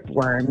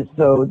earthworms.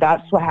 So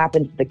that's what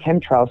happens to the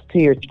chemtrails too.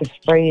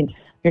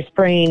 You're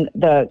spraying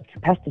the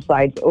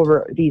pesticides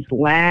over these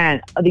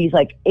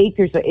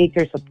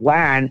acres of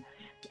land.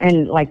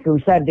 And like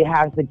we said, they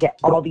have to get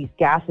all these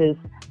gases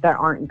that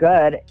aren't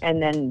good,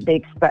 and then they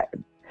expect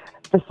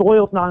the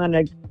soil's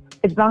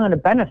it's not gonna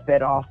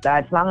benefit off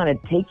that. It's not gonna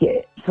take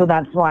it. So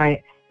that's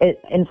why it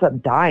ends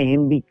up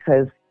dying,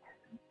 because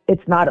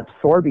it's not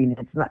absorbing.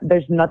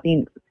 There's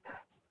nothing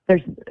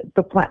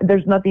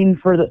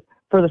for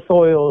the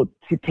soil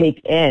to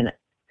take in.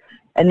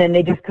 And then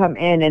they just come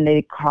in and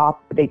they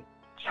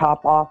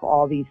chop off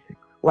all these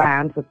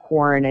lands of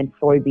corn and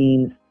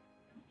soybeans,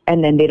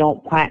 and then they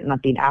don't plant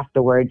nothing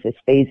afterwards. It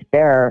stays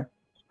bare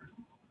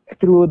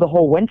through the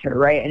whole winter,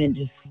 right? And it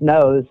just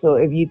snows. So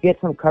if you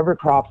get some cover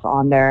crops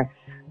on there,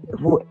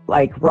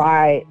 like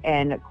rye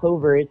and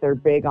clovers, they're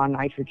big on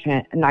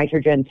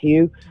nitrogen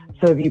too.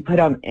 So if you put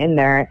them in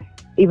there,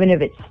 even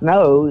if it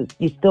snows,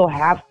 you still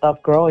have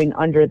stuff growing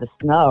under the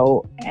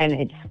snow, and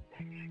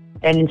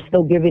it's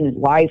still giving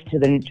life to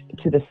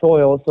the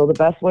soil. So the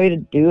best way to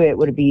do it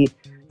would be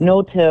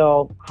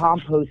no-till,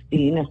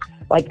 composting,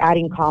 like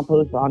adding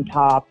compost on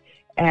top.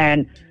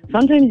 And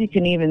sometimes you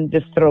can even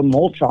just throw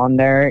mulch on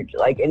there,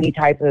 like any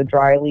type of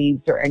dry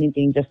leaves or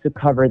anything, just to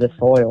cover the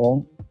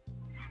soil.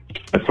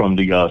 From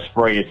the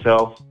spray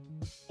itself?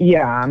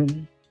 Yeah.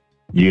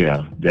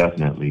 Yeah,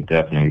 definitely.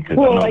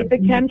 Well, like the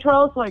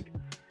chemtrails,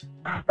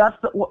 that's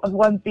the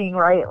one thing,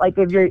 right? Like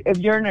if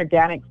you're an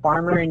organic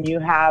farmer and if you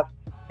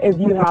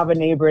have a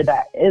neighbor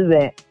that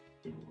isn't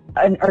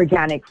an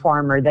organic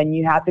farmer, then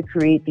you have to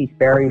create these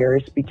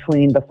barriers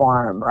between the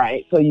farm,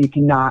 right? So you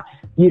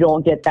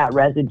don't get that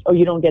residue, or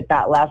you don't get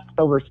that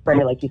leftover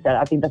spray, like you said.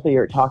 I think that's what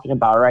you're talking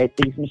about, right?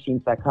 These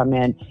machines that come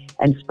in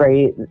and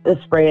spray,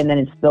 and then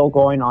it's still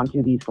going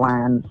onto these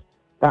lands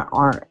that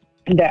are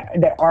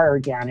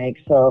organic.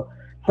 So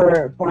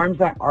for farms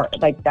that are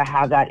like that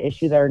have that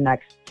issue that are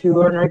next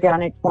to an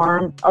organic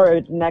farm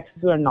or next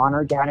to a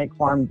non-organic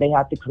farm, they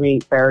have to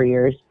create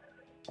barriers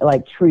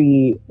like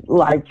tree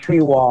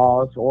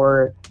walls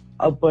or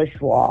a bush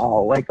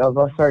wall, like of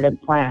a certain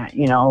plant,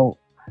 you know.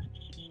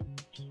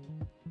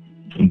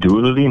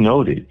 Duly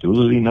noted.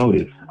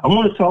 I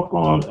want to talk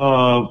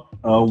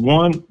on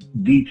one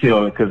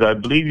detail, because I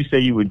believe you say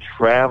you were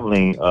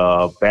traveling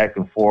back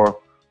and forth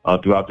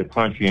throughout the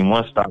country, and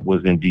one stop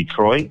was in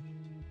Detroit.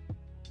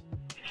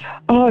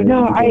 Oh,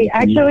 no, I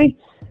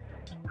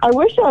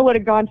wish I would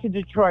have gone to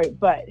Detroit,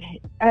 but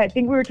I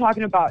think we were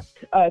talking about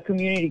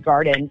community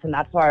gardens, and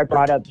that's why I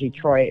brought up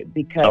Detroit,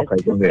 because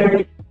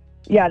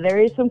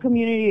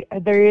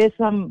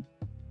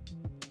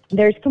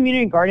there's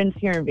community gardens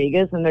here in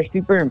Vegas, and they're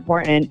super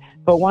important.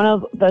 But one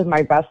of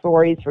my best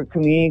stories for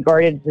community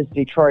gardens is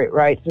Detroit,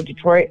 right? So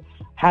Detroit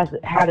has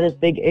had this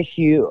big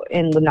issue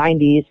in the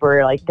 90s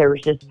where like there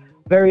was just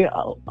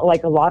a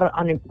lot of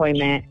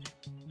unemployment.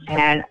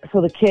 And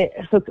so a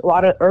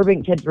lot of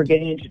urban kids were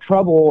getting into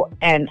trouble.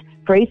 And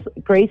Grace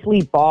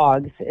Lee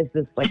Boggs is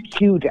this like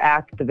huge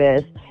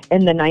activist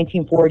in the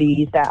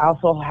 1940s that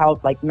also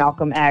helped like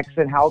Malcolm X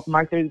and helped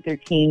Martin Luther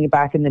King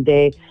back in the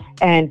day.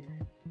 And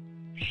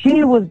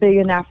she was big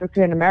in the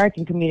African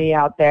American community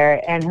out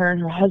there. And her and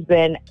her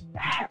husband,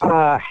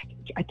 I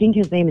think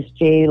his name is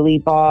J. Lee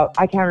Boggs.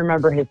 I can't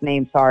remember his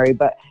name, sorry,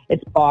 but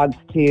it's Boggs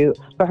too.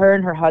 But her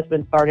and her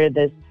husband started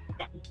this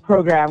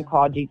program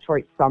called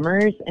Detroit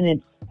Summers, and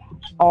it's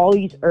all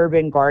these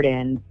urban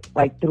gardens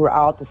like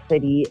throughout the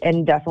city,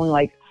 and definitely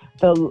like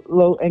the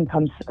low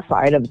income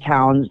side of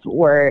towns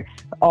where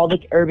all the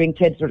urban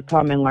kids would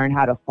come and learn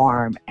how to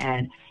farm.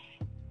 And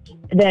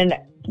then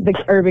the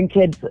urban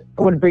kids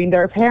would bring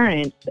their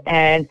parents,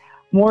 and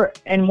more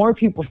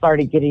people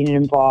started getting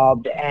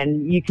involved.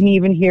 And you can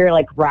even hear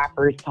like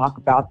rappers talk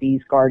about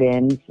these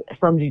gardens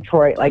from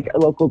Detroit. Like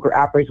local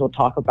rappers will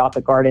talk about the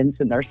gardens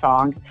in their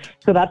songs.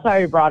 So that's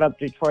why I brought up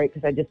Detroit,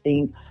 because I just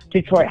think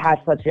Detroit has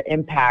such an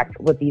impact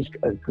with these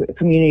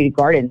community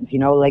gardens. You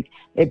know, like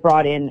they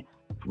brought in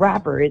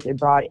rappers, they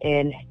brought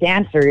in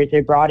dancers,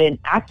 they brought in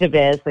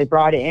activists, they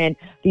brought in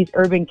these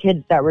urban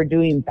kids that were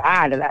doing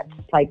bad. And that's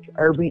like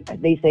urban,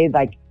 they say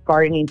like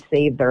gardening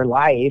saved their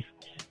life.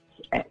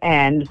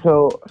 And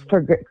so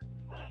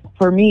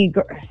for me,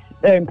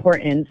 the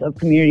importance of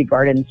community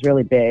gardens is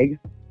really big.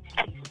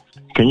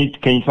 Can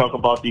you talk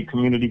about the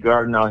community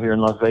garden out here in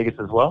Las Vegas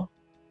as well?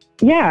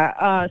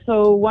 Yeah.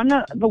 So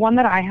the one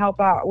that I help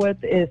out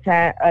with is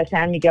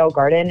San Miguel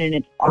Garden, and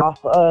it's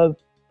off of,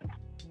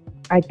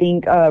 I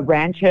think,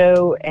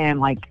 Rancho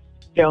and like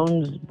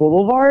Jones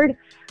Boulevard.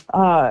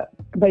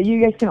 But you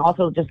guys can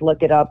also just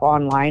look it up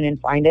online and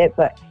find it.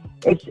 But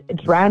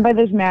it's ran by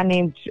this man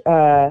named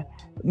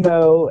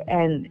Mo,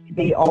 and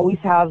they always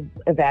have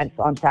events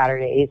on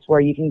Saturdays where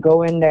you can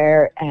go in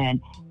there and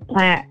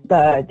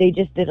they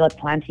just did a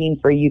planting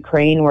for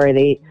Ukraine where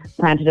they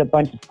planted a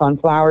bunch of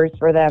sunflowers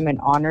for them in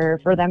honor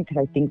for them,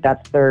 because I think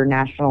that's their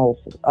national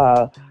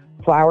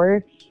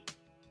flower.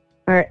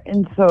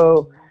 And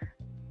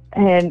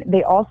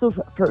they also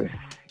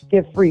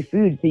give free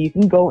food, so you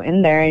can go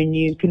in there and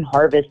you can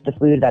harvest the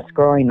food that's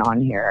growing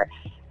on here.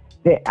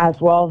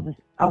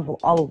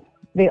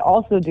 They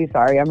also do,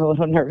 sorry, I'm a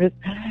little nervous.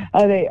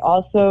 They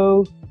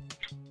also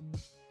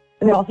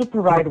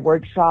provide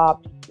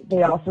workshops.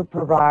 They also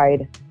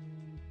provide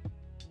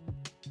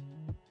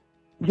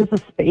just a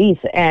space,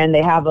 and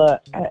they have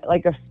a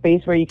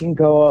space where you can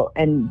go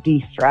and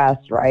de-stress,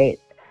 right?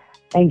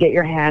 And get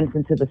your hands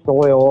into the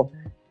soil.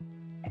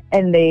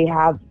 And they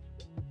have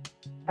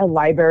a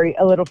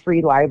little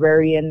free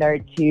library in there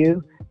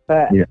too.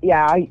 But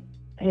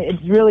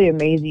it's really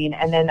amazing.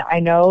 And then I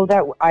know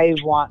that I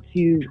want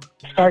to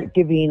start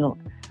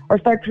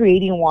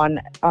creating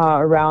one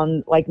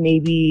around like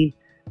maybe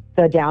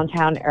the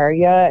downtown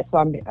area.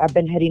 So I've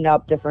been hitting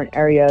up different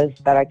areas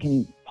that I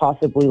can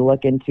possibly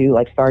look into,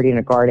 like starting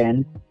a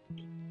garden.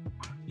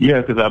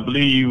 Yeah, because I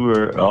believe you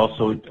were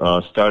also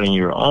starting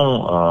your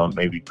own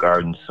maybe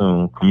garden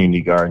soon,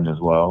 community garden as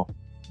well,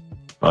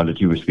 that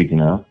you were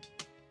speaking of.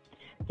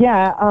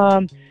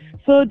 Yeah,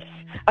 so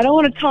I don't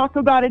want to talk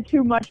about it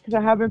too much because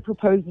I haven't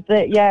proposed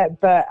it yet,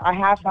 but I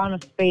have found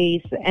a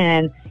space,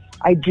 and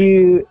I'm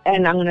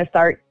going to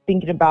start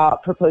thinking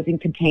about proposing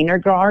container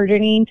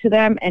gardening to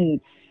them.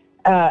 And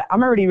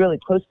I'm already really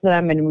close to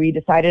them, and we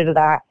decided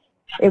that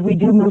if we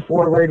do move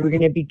forward, we're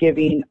going to be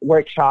giving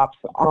workshops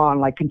on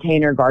like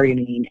container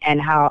gardening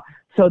and how.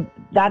 So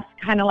that's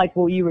kind of like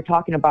what you were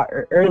talking about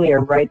earlier,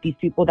 right? These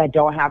people that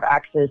don't have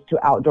access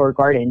to outdoor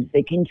gardens,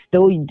 they can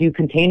still do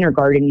container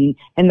gardening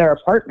in their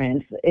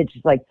apartments. It's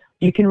just like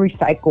you can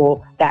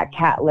recycle that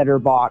cat litter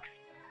box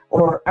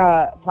or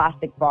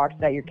plastic box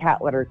that your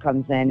cat litter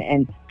comes in,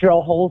 and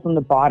drill holes in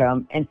the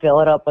bottom and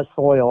fill it up with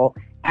soil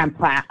and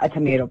plant a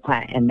tomato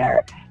plant in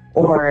there.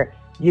 Or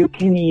you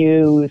can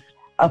use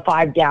a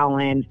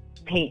 5-gallon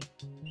paint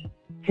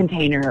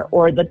container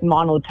or the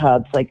mono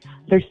tubs. Like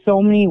there's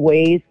so many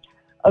ways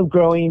of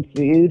growing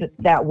food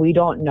that we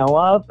don't know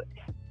of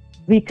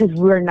because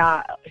we're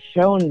not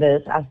shown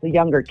this as the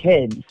younger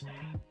kids.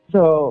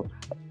 So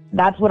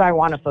that's what I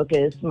want to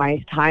focus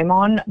my time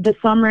on this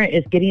summer,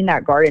 is getting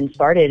that garden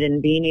started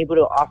and being able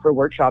to offer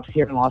workshops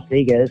here in Las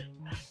Vegas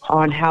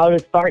on how to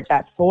start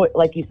that soil.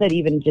 Like you said,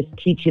 even just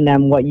teaching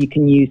them what you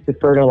can use to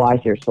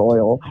fertilize your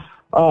soil,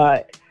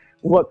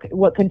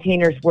 what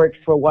containers works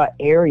for what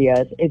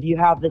areas. If you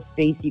have the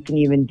space, you can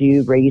even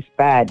do raised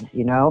beds,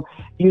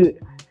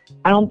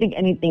 I don't think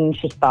anything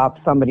should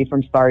stop somebody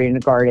from starting a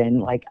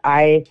garden. Like,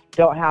 I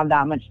don't have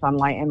that much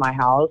sunlight in my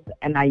house,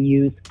 and I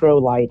use grow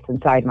lights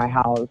inside my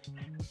house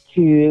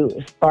to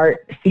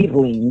start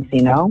seedlings,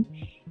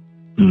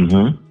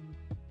 Mm-hmm.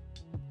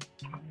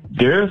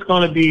 There's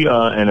going to be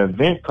an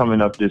event coming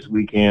up this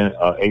weekend,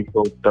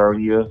 April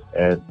 30th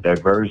at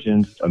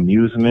Diversions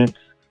Amusements,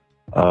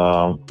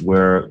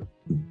 where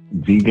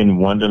Vegan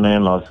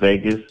Wonderland Las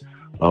Vegas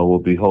will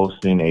be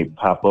hosting a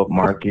pop-up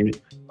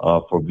market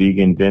for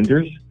vegan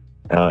vendors.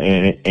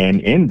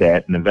 And in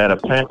that, Nevada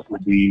Plants will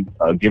be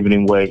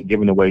giving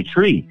away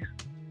trees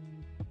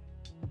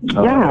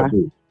at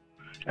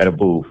a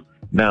booth.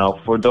 Now,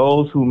 for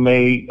those who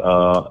may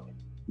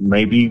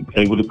be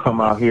able to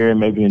come out here and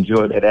maybe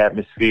enjoy that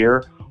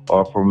atmosphere,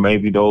 or for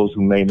maybe those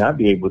who may not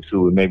be able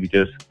to, and maybe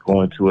just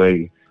going to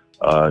a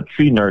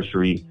tree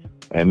nursery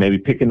and maybe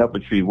picking up a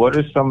tree, what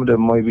are some of the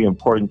maybe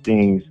important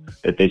things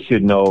that they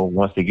should know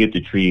once they get the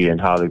tree,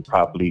 and how they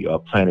properly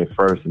plant it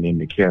first, and then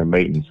the care and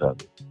maintenance of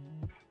it?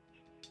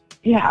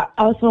 Yeah,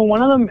 so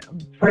one of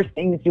the first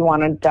things you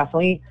want to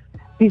definitely,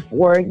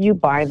 before you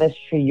buy this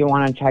tree, you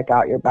want to check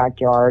out your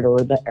backyard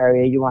or the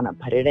area you want to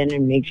put it in,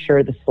 and make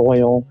sure the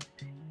soil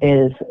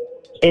is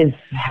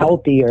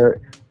healthy or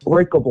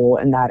workable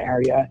in that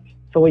area.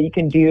 So what you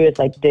can do is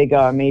dig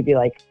maybe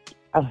a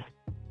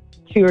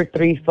 2 or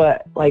 3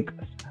 foot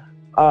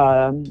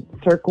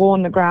circle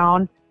in the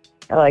ground,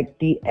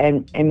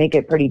 and make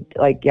it pretty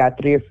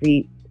 3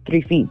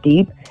 feet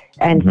deep,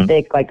 and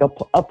stick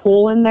a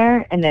pole in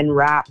there, and then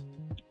wrap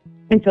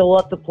and fill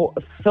up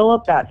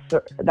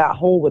that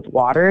hole with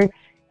water,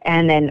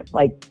 and then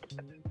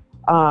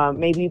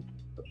maybe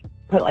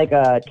put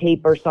a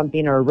tape or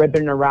something or a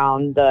ribbon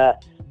around the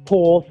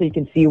pole so you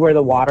can see where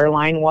the water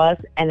line was,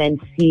 and then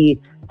see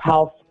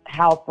how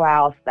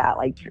fast that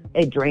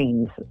it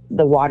drains,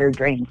 the water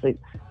drains. So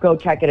go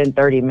check it in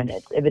 30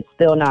 minutes. If it's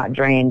still not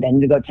drained, then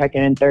you go check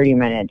it in 30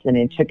 minutes, and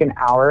it took an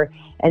hour,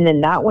 and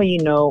then that way you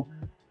know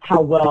how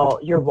well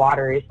your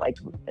water is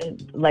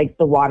the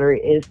water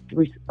is,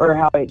 or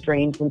how it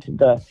drains into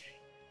the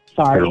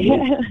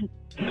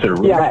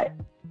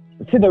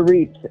to the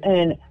roots,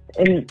 and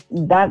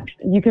that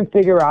you can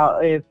figure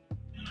out if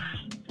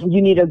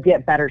you need to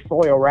get better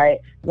soil, right?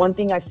 One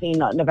thing I've seen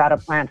Nevada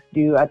Plants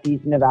do at these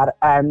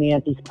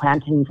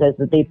plantings is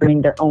that they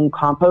bring their own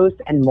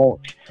compost and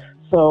mulch.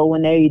 So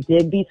when they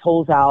dig these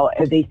holes out,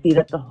 if they see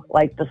that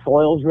the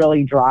soil's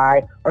really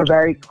dry or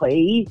very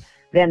clayey,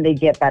 then they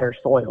get better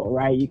soil,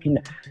 right?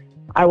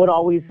 I would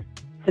always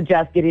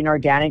suggest getting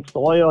organic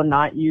soil and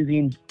not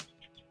using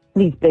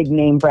these big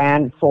name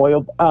brand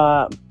commercial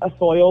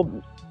soils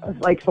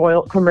like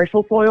Lowe's.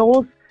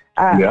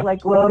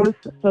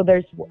 So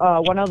there's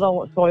one of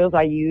the soils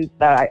I use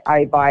that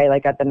I buy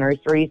at the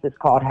nurseries. It's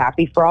called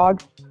Happy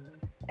Frogs,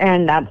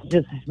 and that's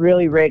just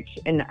really rich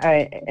in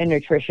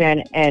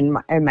nutrition and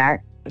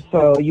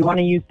so you want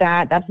to use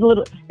that.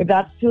 If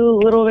that's too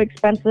little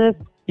expensive,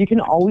 you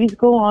can always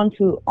go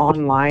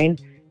online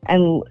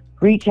and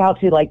reach out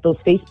to those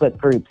Facebook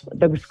groups,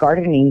 those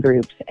gardening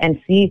groups,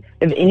 and see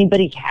if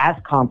anybody has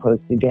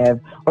compost to give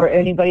or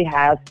anybody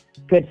has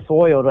good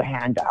soil to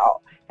hand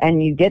out.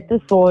 And you get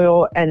the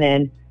soil, and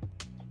then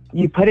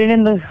you put it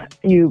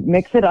you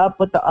mix it up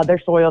with the other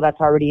soil that's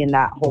already in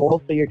that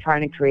hole. So you're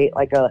trying to create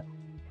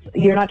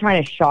you're not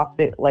trying to shock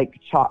the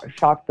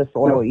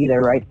soil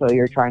either, right? So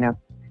you're trying to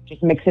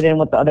just mix it in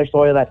with the other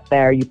soil that's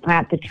there. You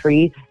plant the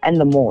tree and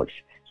the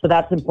mulch. So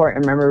that's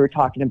important. Remember, we're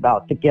talking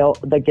about the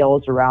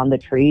gills around the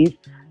trees.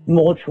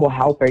 Mulch will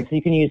help it. So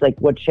you can use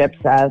wood chips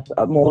as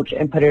a mulch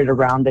and put it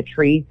around the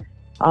tree,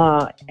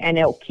 and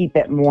it'll keep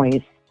it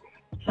moist.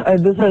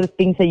 Those are the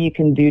things that you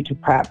can do to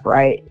prep,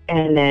 right?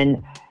 And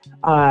then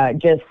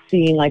just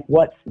seeing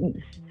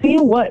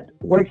what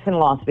works in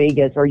Las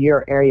Vegas or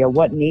your area,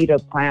 what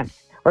native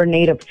plants or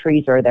native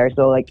trees are there.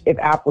 So if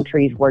apple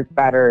trees work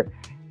better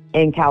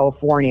in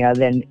California,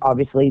 then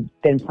obviously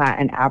plant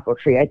an apple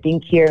tree. I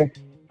think here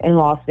in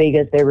Las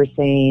Vegas, they were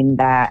saying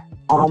that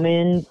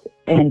almonds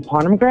and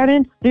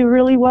pomegranates do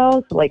really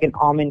well. So an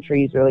almond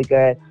tree is really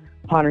good.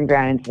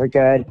 Pomegranates are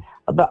good.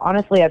 But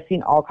honestly, I've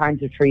seen all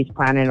kinds of trees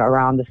planted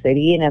around the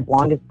city, and as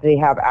long as they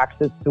have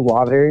access to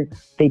water,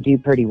 they do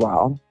pretty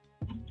well.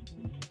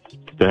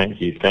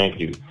 Thank you.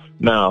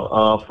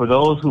 Now, for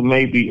those who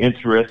may be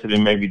interested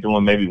in maybe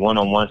doing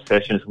one-on-one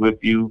sessions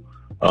with you,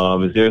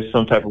 is there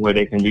some type of way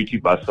they can reach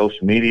you by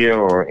social media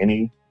or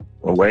any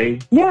way?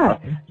 Yeah.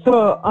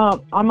 So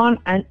I'm on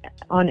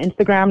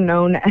Instagram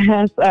known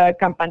as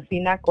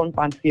Campesina con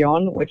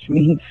Pasión, which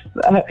means,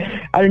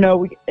 I don't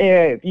know,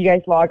 if you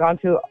guys log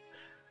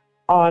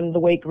on the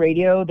Wake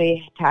Radio,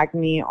 they tag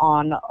me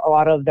on a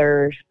lot of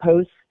their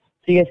posts.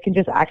 So you guys can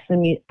just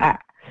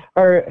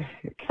or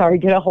sorry,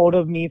 get a hold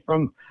of me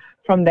from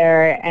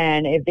there.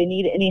 And if they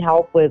need any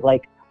help with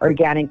like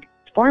organic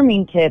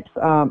farming tips,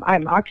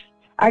 I'm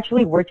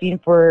actually working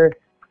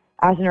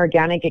as an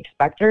organic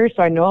inspector,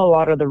 so I know a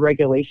lot of the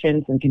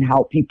regulations and can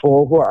help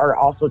people who are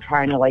also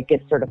trying to like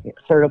get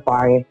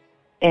certified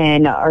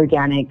in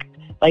organic,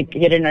 like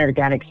get an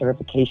organic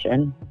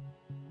certification.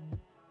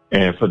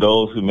 And for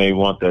those who may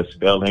want that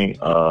spelling,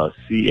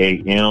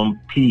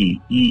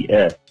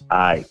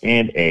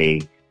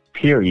 CAMPESINA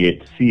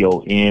period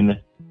CON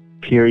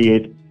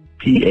period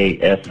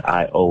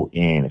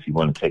PASION. If you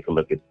want to take a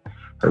look at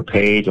her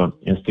page on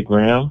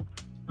Instagram,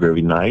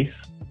 very nice.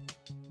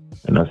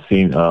 And I've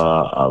seen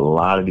a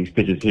lot of these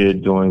pictures here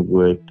doing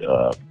with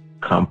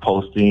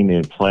composting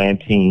and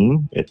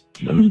planting.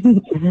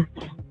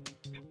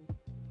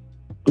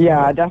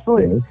 Yeah, I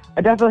definitely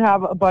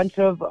have a bunch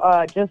of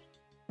just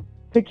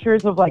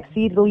pictures of like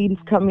seedlings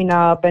coming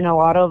up, and a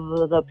lot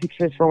of the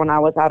pictures from when I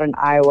was out in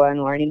Iowa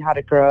and learning how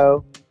to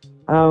grow.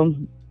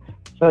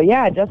 So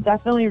yeah, just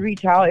definitely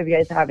reach out if you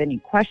guys have any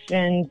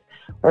questions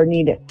or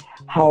need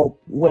help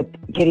with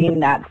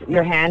getting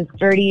your hands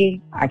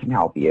dirty. I can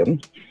help you.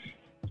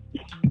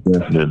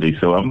 Definitely.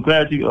 So I'm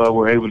glad you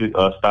were able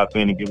to stop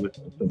in and give us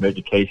some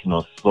education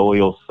on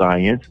soil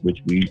science,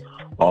 which we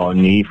all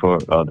need for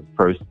the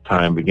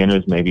first-time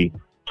beginners, maybe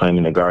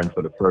planting a garden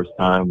for the first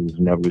time, who's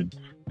never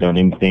done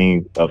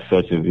anything of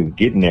such as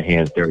getting their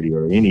hands dirty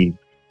or any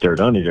dirt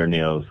under their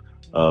nails,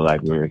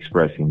 like we're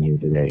expressing here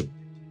today.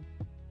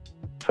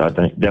 So I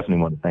definitely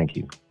want to thank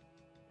you.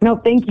 No,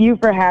 thank you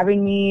for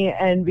having me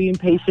and being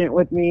patient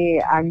with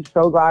me. I'm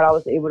so glad I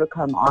was able to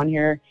come on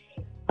here.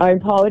 I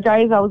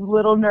apologize. I was a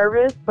little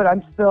nervous, but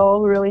I'm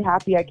still really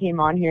happy I came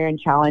on here and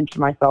challenged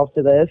myself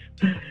to this.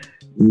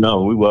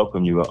 No, we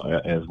welcome you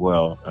as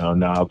well.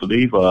 Now, I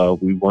believe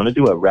we want to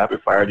do a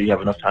rapid fire. Do you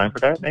have enough time for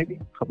that, maybe?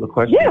 A couple of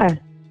questions? Yeah.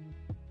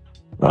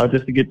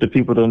 Just to get the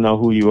people to know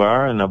who you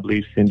are, and I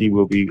believe Cindy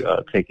will be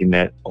taking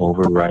that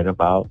over right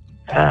about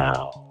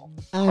now.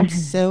 I'm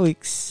so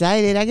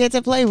excited. I get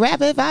to play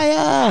rapid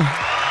fire.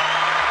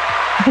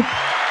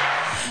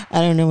 I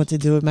don't know what to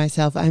do with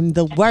myself. I'm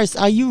the worst.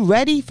 Are you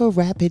ready for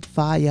rapid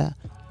fire?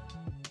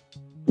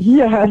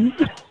 Yes.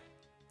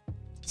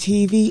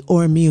 TV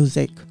or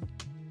music?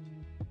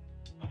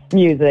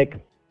 Music.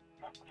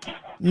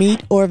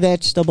 Meat or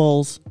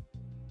vegetables?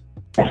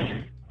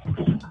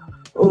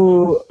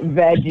 Ooh,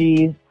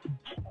 veggies.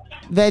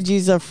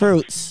 Veggies or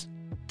fruits?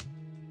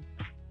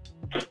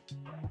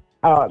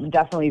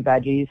 Definitely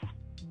veggies.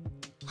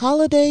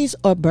 Holidays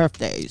or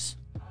birthdays?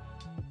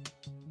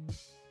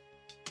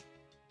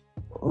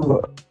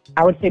 Ooh,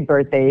 I would say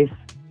birthdays.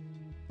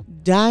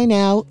 Dine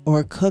out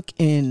or cook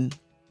in?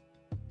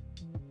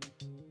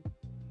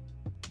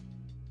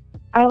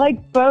 I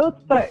like both,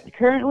 but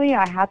currently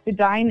I have to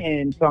dine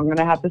in, so I'm going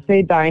to have to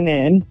say dine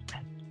in.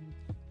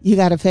 You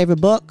got a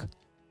favorite book?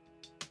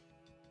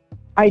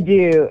 I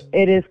do.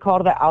 It is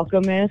called The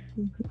Alchemist.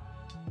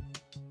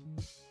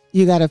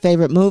 You got a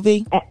favorite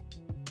movie?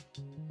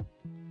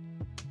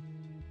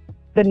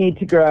 The Need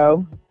to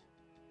Grow.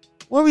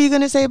 What were you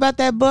going to say about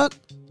that book?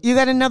 You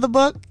got another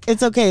book?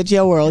 It's okay. It's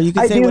your world. You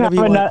can say whatever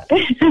you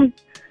want.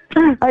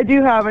 I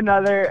do have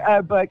another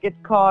book. It's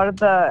called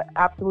The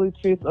Absolute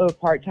Truth of a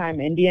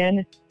Part-Time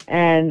Indian,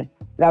 and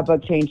that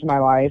book changed my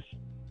life.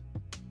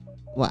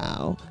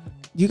 Wow.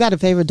 You got a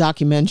favorite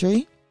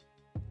documentary?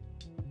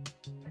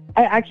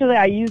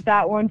 I used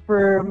that one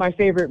for my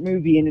favorite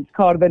movie, and it's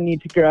called The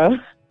Need to Grow.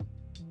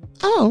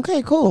 Oh,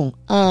 okay, cool.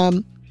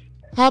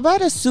 How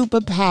about a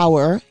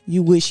superpower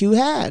you wish you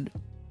had?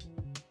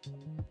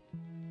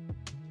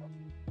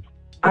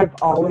 I've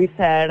always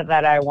said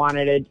that I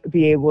wanted to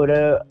be able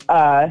to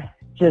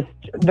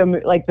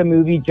the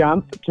movie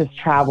Jump, just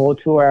travel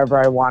to wherever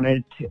I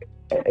wanted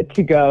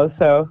to go.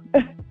 So,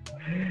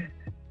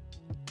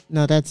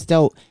 no, that's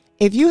dope.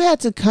 If you had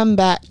to come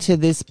back to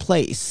this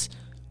place,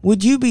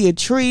 would you be a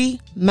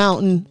tree,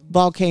 mountain,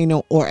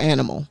 volcano, or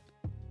animal?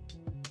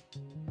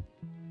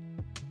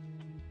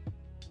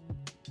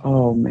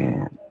 Oh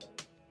man.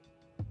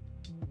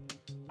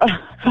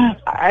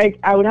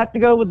 I would have to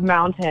go with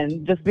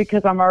mountain just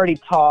because I'm already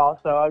tall,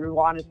 so I would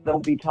want to still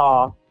be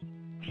tall.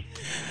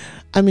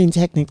 I mean,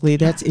 technically,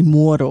 that's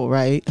immortal,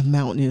 right? A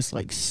mountain is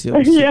like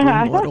super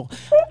immortal.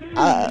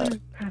 I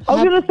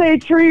was going to say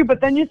tree, but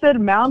then you said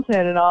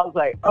mountain, and I was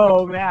like,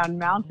 oh man,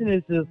 mountain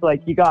is just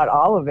like, you got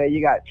all of it.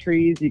 You got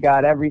trees, you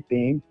got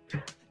everything.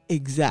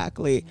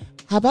 Exactly.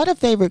 How about a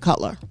favorite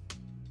color?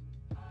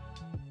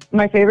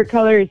 My favorite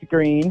color is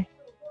green.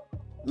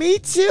 Me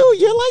too.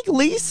 You're like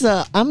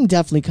Lisa. I'm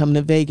definitely coming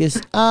to Vegas.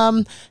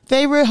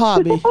 Favorite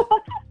hobby?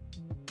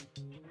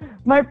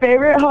 My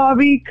favorite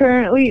hobby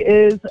currently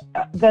is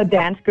the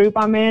dance group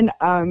I'm in.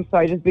 So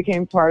I just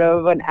became part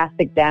of an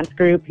Aztec dance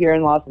group here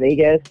in Las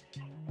Vegas,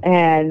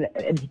 and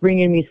it's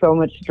bringing me so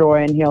much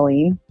joy and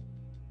healing.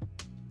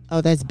 Oh,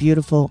 that's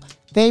beautiful.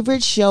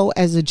 Favorite show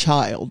as a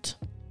child?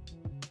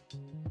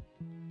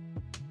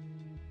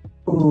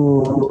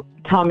 Ooh,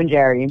 Tom and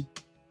Jerry.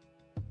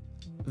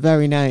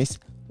 Very nice.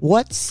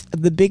 What's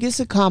the biggest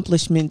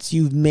accomplishments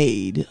you've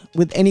made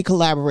with any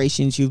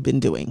collaborations you've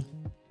been doing?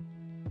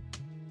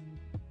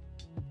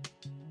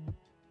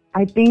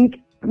 I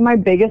think my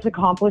biggest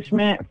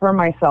accomplishment for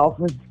myself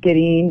was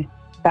getting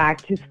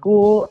back to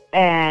school,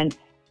 and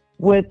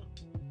with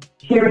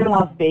here in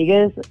Las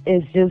Vegas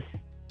is just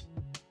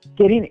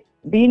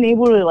being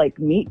able to like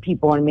meet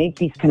people and make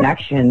these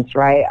connections,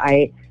 right?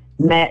 I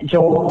met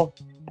Joel,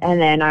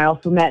 and then I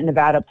also met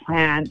Nevada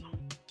Plants,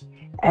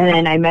 and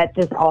then I met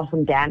this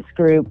awesome dance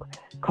group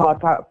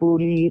called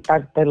Puri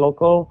Tarte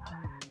Loco.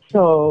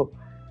 So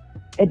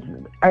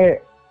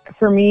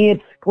for me,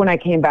 it's when I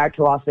came back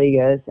to Las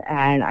Vegas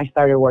and I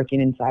started working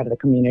inside of the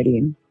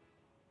community.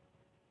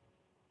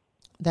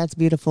 That's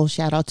beautiful.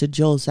 Shout out to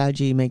Joel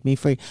Saji, Make Me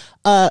Free.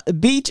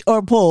 Beach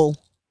or pool?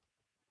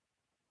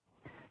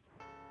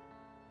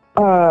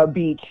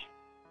 Beach.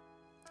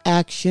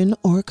 Action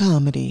or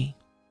comedy?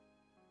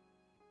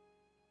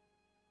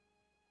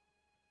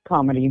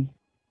 Comedy.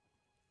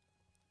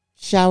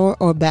 Shower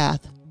or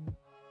bath?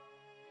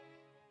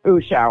 Ooh,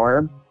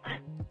 shower.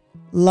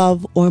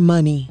 Love or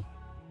money?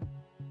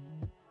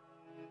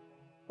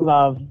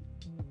 Love.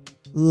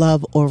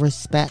 Love or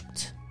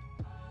respect?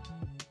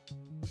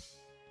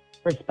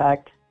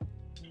 Respect.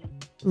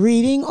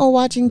 Reading or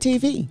watching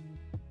TV?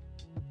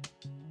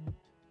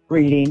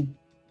 Reading.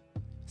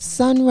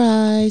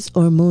 Sunrise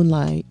or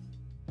moonlight?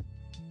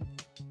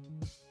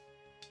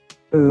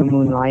 Ooh,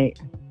 moonlight.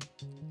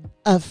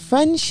 A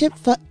friendship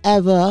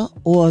forever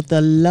or the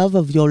love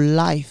of your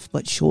life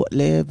but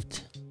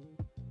short-lived?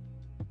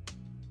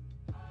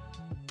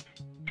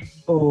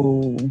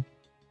 Oh,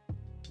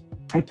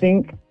 I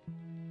think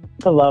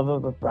the love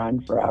of a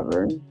friend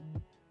forever.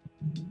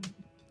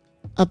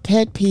 A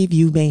pet peeve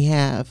you may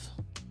have?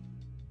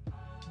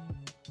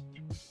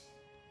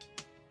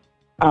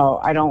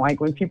 Oh, I don't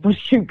like when people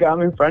chew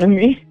gum in front of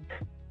me.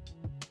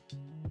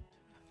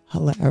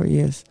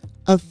 Hilarious.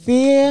 A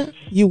fear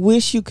you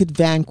wish you could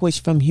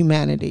vanquish from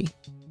humanity?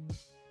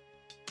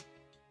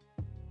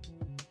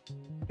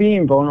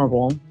 Being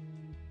vulnerable.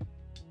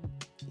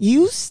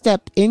 You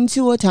stepped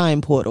into a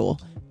time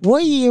portal.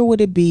 What year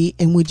would it be,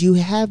 and would you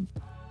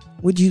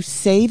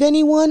save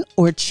anyone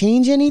or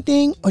change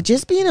anything or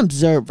just be an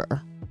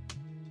observer?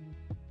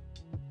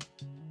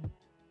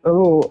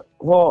 Oh,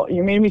 well,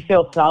 you made me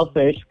feel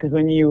selfish because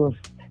when you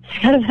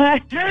said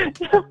that,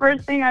 the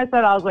first thing I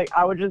said, I was like,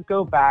 I would just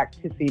go back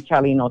to see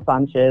Chalino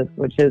Sanchez,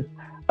 which is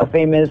a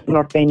famous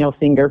norteño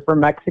singer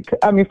from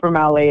from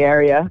LA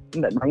area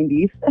in the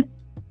 90s.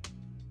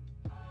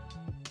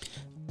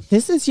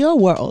 This is your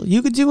world.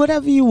 You could do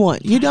whatever you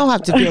want. You don't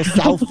have to feel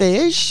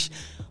selfish.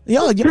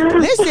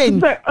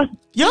 Listen,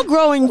 you're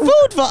growing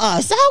food for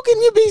us. How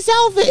can you be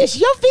selfish?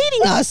 You're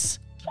feeding us.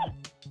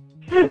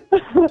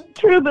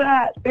 True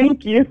that.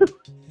 Thank you.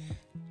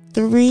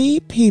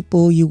 3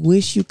 people you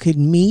wish you could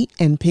meet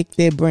and pick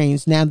their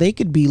brains. Now, they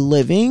could be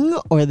living,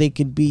 or they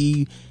could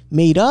be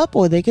made up,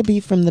 or they could be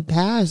from the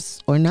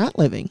past or not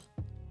living.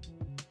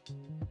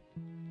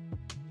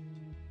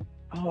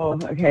 Oh,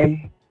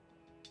 okay.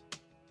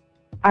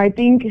 I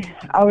think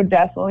I would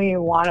definitely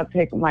want to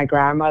pick my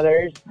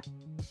grandmother's.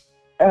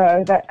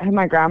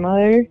 My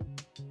grandmother,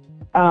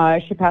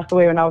 she passed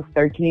away when I was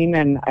 13,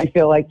 and I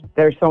feel like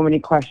there's so many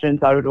questions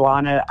I would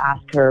want to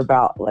ask her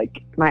about,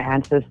 like my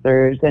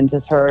ancestors and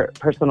just her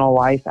personal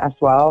life as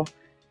well.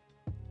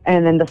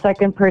 And then the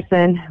second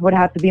person would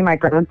have to be my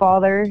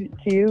grandfather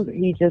too.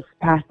 He just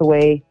passed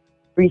away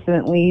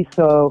recently,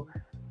 so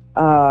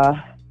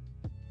I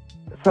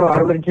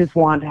would just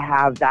want to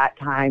have that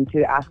time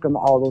to ask him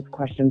all those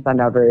questions I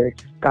never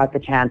got the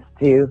chance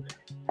to.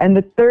 And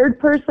the third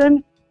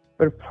person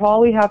would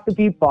probably have to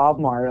be Bob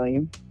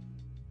Marley.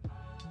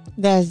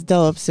 That's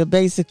dope. So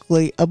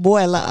basically,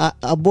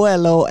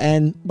 Abuelo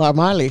and Bob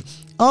Marley.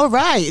 All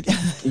right.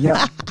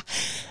 Yeah.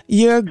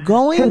 You're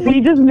going... Because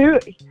he just knew...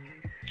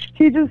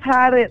 He just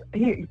had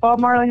it. Bob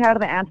Marley had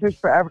the answers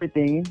for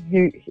everything.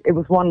 It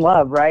was one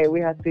love, right? We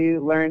had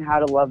to learn how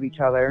to love each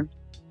other.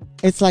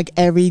 It's like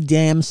every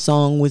damn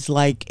song was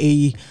like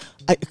a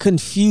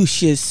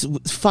Confucius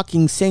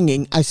fucking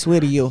singing. I swear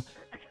to you.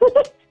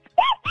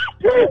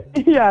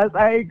 Yes,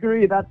 I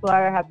agree. That's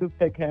why I had to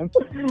pick him.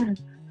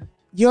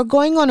 You're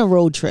going on a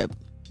road trip.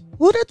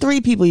 Who are the 3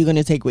 people you're going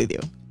to take with you?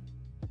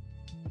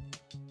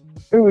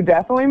 Ooh,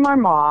 definitely my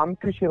mom,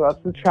 because she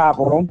loves to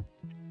travel.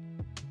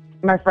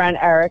 My friend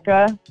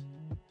Erica.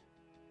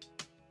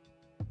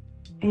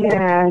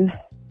 And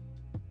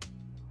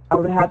I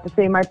would have to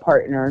say my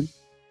partner.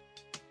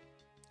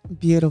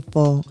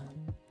 Beautiful.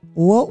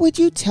 What would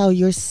you tell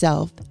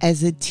yourself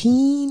as a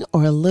teen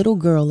or a little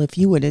girl if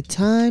you were to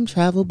time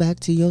travel back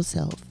to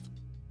yourself?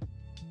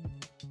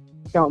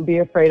 Don't be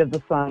afraid of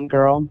the sun,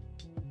 girl.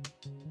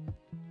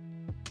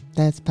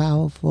 That's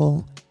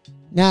powerful.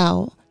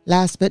 Now,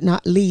 last but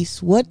not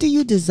least, what do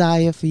you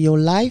desire for your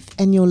life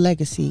and your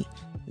legacy?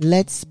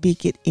 Let's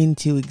speak it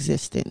into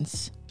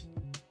existence.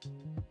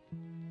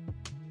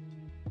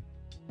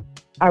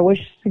 I wish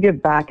to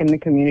give back in the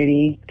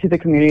community, to the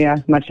community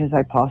as much as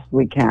I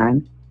possibly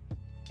can,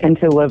 and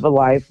to live a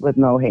life with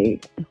no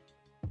hate.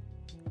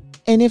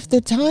 And if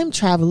the time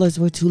travelers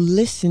were to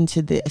listen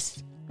to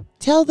this,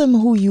 tell them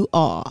who you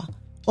are,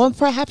 or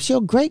perhaps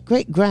your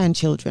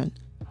great-great-grandchildren.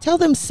 Tell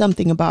them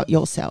something about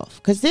yourself,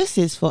 because this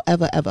is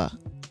forever, ever,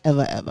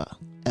 ever, ever,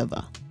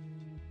 ever.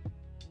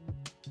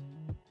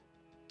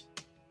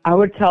 I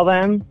would tell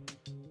them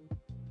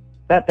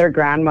that their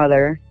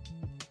grandmother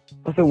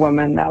was a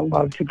woman that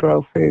loved to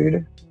grow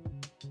food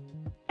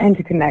and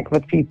to connect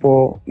with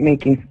people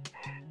making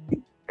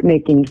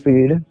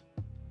food.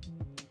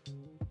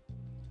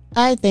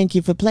 I thank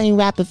you for playing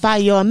Rapid Fire.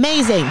 You're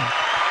amazing.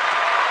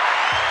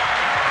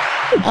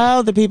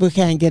 Oh, the people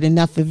can't get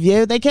enough of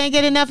you. They can't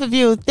get enough of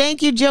you.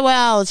 Thank you,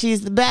 Joelle.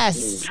 She's the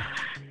best.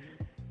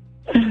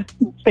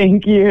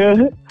 Thank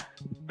you.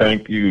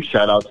 Thank you.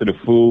 Shout out to the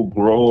food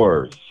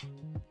growers.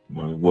 I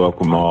want to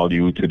welcome all of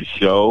you to the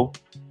show.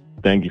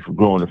 Thank you for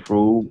growing the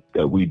food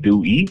that we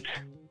do eat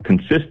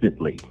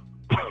consistently.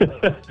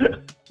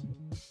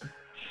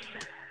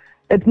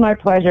 It's my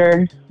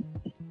pleasure.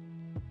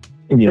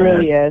 It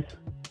really is.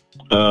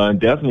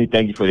 Definitely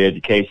thank you for the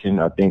education.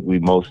 I think we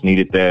most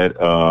needed that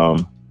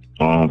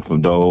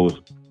from those,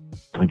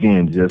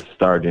 again, just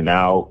starting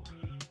out,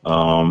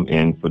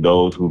 and for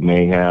those who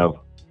may have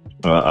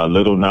a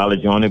little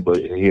knowledge on it. But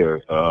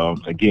here,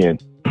 again,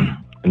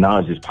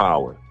 knowledge is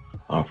power,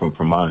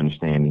 from my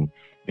understanding.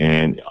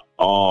 And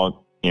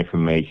all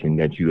information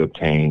that you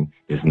obtain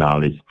is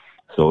knowledge.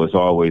 So it's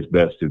always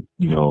best to,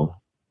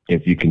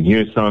 if you can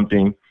hear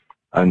something,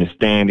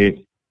 understand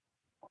it,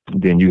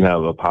 then you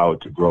have a power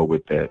to grow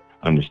with that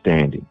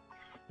understanding.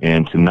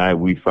 And tonight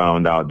we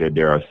found out that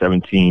there are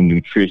 17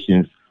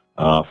 nutritions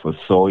for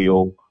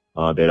soil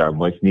that are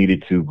much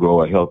needed to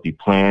grow a healthy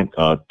plant.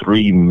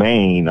 3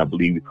 main, I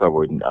believe we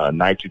covered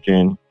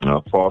nitrogen,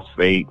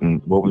 phosphate,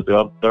 and what was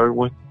the third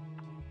one?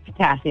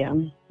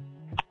 Potassium.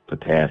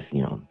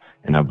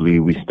 And I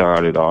believe we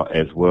started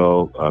as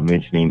well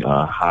mentioning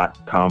hot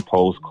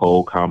compost,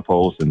 cold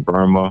compost, and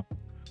Burma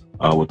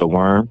with the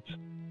worms.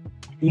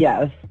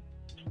 Yes.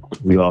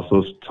 We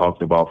also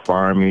talked about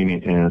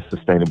farming and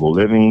sustainable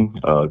living,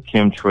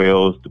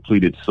 chemtrails,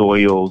 depleted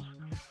soils,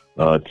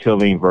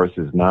 tilling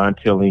versus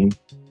non-tilling,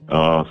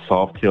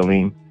 soft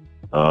tilling,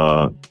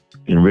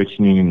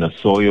 enriching the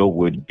soil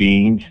with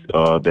beans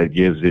that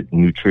gives it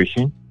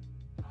nutrition.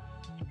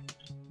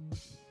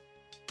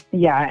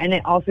 Yeah, and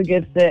it also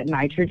gives it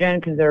nitrogen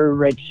because they're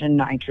rich in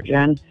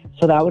nitrogen.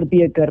 So that would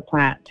be a good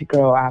plant to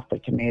grow after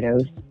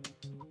tomatoes.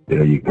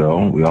 There you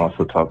go. We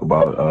also talk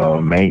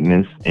about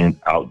maintenance in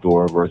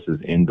outdoor versus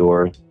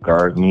indoor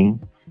gardening,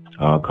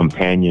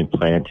 companion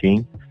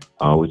planting,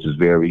 which is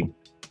very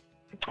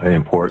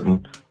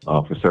important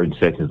for certain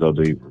sections of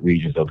the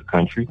regions of the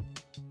country.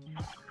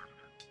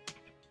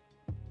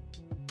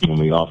 And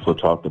we also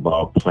talked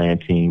about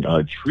planting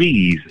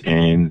trees,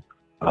 and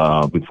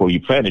before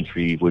you plant a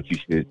tree, what you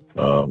should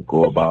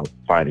go about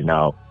finding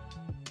out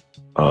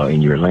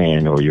in your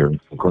land or your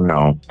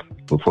ground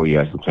before you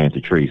actually plant the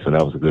tree. So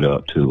that was a good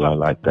up too. I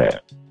like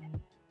that.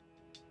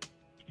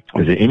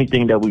 Is there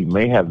anything that we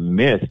may have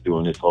missed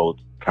during this whole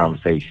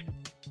conversation?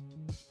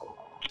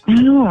 I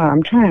don't know.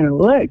 I'm trying to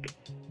look.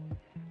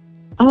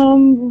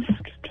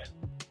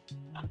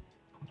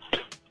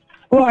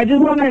 Well, I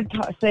just wanted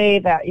to say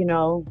that,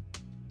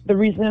 the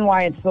reason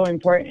why it's so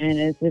important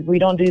is if we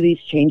don't do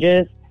these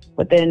changes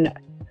within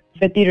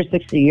 50 to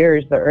 60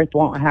 years, the earth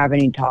won't have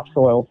any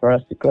topsoil for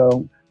us to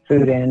grow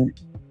food in.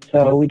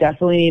 So we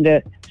definitely need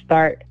to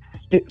start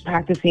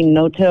practicing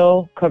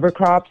no-till, cover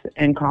crops,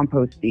 and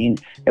composting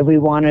if we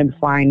want to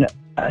find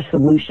a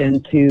solution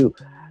to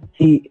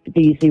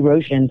these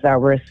erosions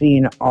that we're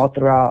seeing all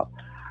throughout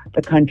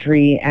the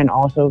country and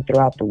also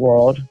throughout the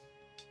world.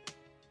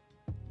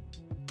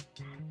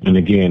 And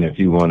again, if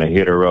you want to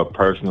hit her up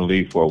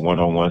personally for a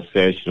one-on-one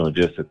session or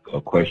just a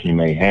question you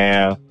may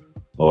have,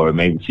 or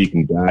maybe she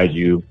can guide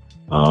you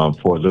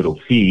for a little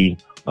fee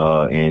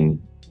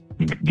in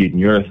getting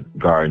your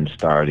garden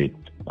started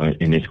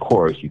in this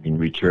course, you can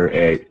reach her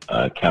at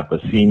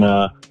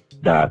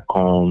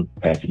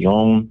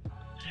campesina.compasión,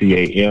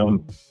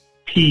 CAMPESION,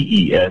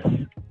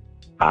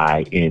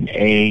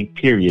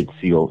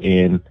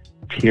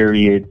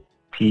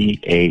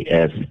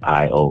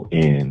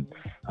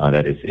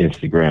 that is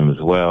Instagram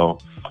as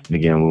well. And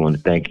again, we want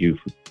to thank you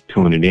for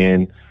tuning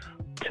in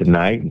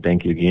tonight. And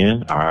thank you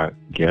again, our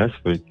guest,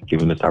 for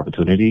giving us the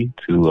opportunity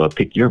to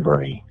pick your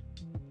brain.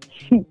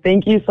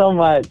 Thank you so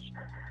much.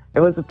 It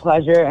was a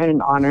pleasure and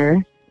an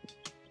honor.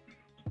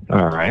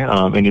 All right.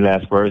 Any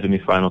last words, any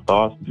final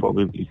thoughts before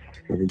we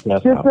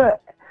pass out?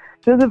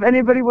 Just if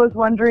anybody was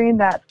wondering,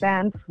 that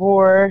stands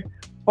for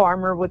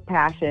Farmer with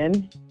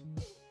Passion.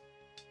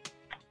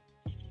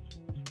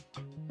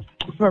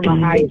 For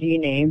my IG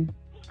name.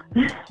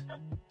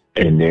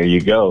 And there you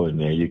go.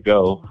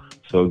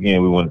 So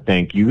again, we want to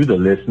thank you, the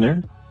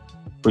listener,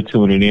 for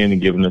tuning in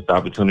and giving us the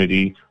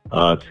opportunity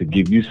to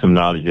give you some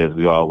knowledge, as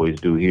we always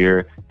do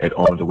here at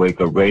On the Wake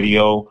Up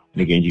Radio.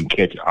 And again, you can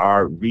catch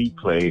our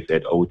replays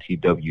at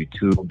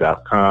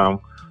otw2.com,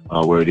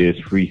 where it is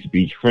free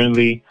speech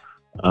friendly.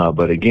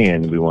 But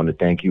again, we want to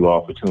thank you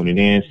all for tuning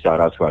in. Shout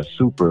out to our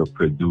super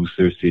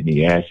producer,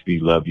 Sydney Ashby.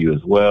 Love you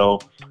as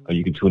well.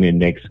 You can tune in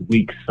next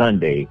week,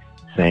 Sunday,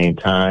 same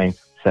time,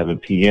 7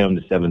 p.m.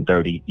 to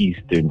 7:30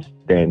 Eastern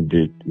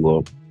Standard,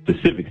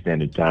 Pacific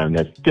Standard Time.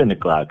 That's 10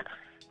 o'clock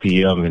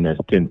p.m. and that's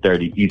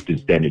 10:30 Eastern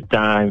Standard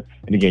Time.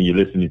 And again, you're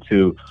listening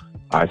to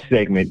our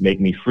segment, Make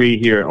Me Free,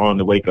 here on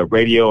the Wake Up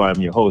Radio. I'm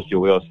your host,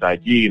 Joel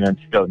Saji, and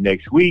until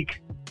next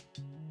week,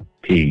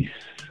 peace.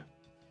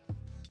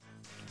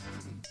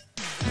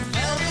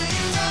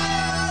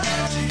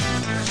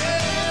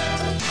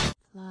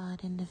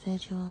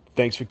 Individual.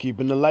 Thanks for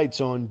keeping the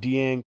lights on,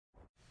 Deang.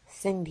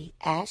 Cindy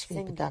Ashby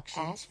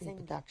Production.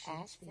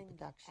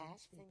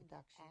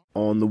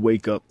 On the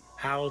Wake Up.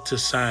 How to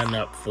sign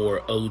up for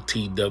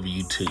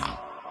OTWTube.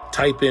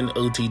 Type in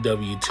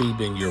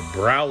OTWTube in your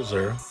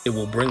browser. It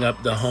will bring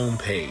up the home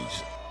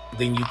page.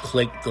 Then you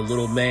click the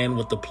little man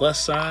with the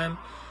plus sign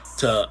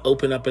to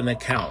open up an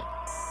account.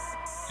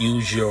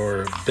 Use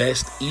your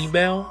best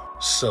email,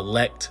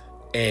 select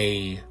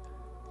a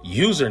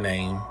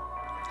username,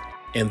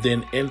 and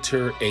then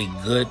enter a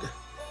good,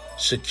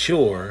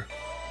 secure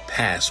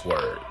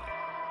password.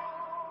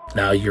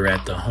 Now you're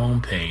at the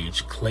home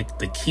page. Click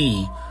the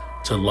key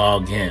to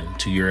log in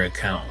to your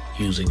account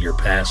using your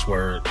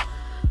password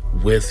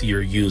with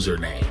your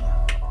username.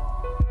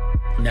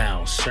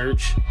 Now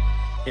search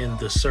in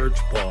the search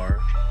bar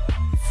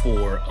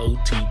for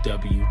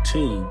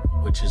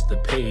OTWTube, which is the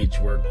page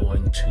we're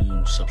going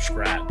to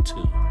subscribe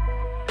to.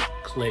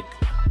 Click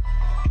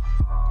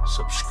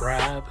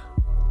subscribe.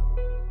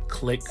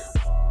 Click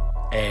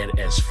add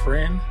as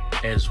friend,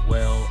 as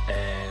well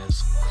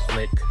as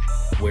click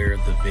where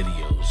the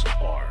videos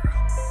are.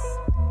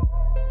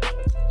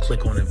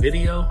 Click on a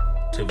video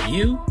to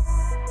view,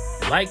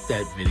 like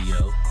that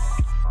video,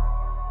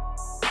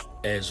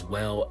 as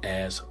well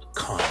as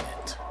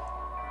comment.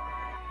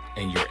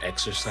 And your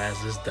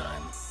exercise is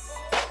done.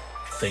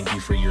 Thank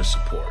you for your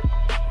support.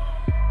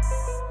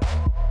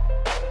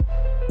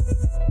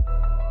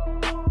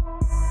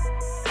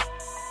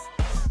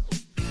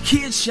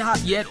 Kids Shop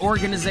Yet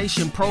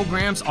organization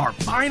programs are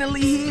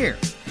finally here.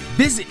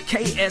 Visit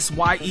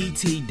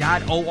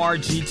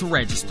ksyet.org to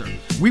register.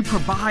 We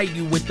provide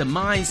you with the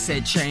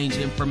mindset change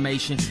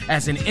information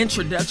as an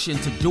introduction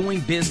to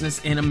doing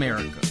business in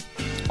America.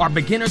 Our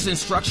Beginner's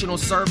Instructional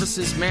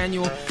Services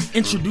Manual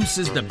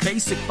introduces the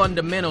basic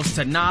fundamentals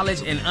to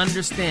knowledge and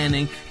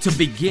understanding to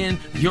begin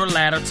your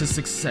ladder to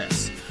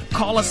success.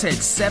 Call us at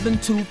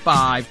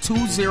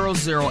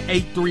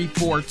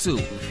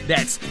 725-200-8342.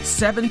 That's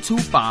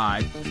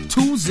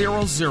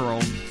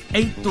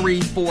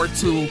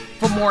 725-200-8342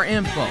 for more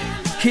info.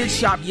 Kids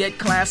Shop Yet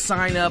class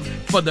sign up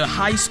for the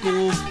high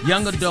school,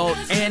 young adult,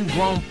 and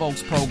grown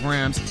folks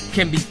programs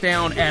can be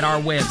found at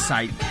our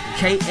website,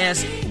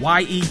 ksyet.org.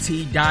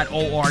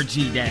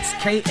 That's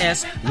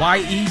ksyet.org.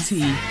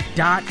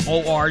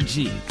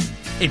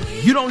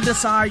 If you don't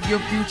decide your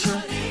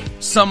future,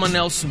 someone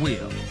else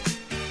will.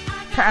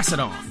 Pass it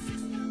on.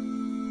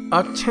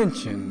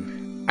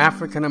 Attention,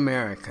 African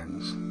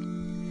Americans.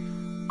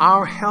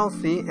 Our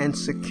healthy and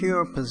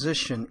secure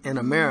position in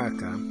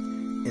America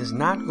is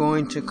not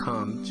going to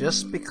come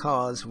just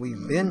because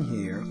we've been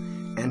here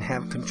and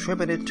have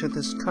contributed to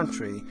this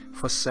country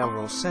for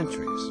several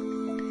centuries.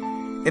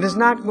 It is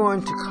not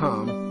going to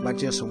come by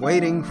just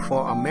waiting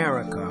for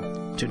America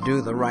to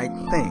do the right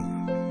thing.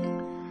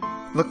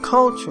 The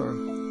culture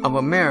of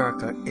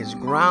America is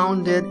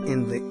grounded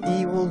in the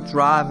evil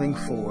driving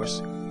force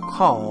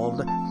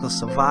called the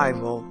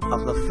survival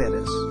of the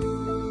fittest.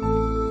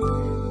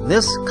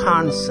 This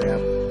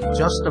concept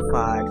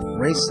justified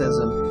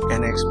racism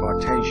and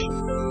exploitation.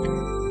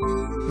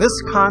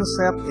 This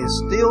concept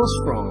is still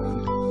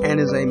strong and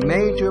is a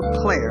major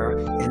player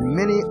in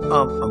many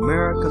of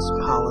America's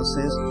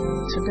policies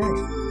today.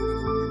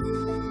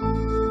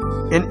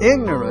 In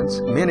ignorance,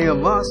 many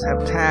of us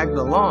have tagged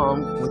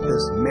along with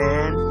this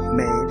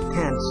man-made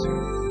answer.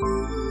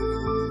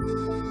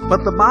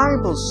 But the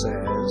Bible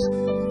says,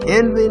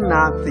 "Envy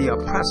not the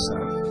oppressor,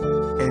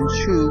 and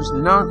choose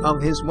none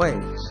of his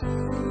ways."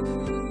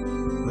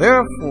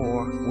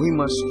 Therefore, we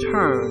must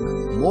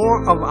turn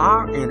more of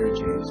our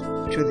energies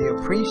to the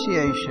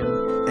appreciation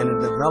and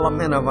the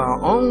development of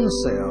our own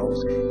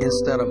selves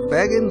instead of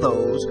begging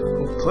those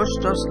who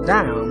pushed us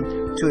down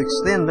to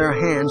extend their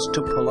hands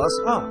to pull us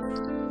up.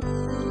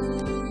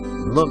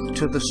 Look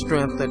to the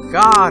strength that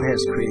God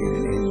has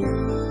created in you.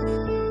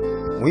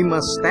 We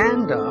must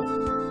stand up,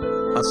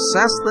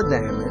 assess the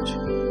damage,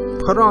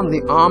 put on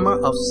the armor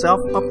of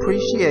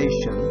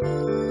self-appreciation,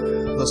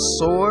 the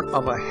sword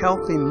of a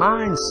healthy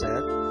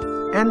mindset,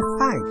 and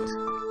fight.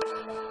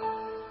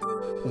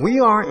 We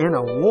are in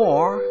a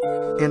war,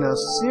 in a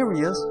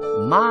serious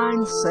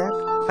mindset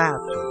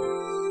battle.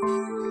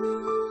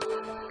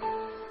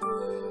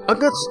 A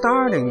good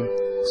starting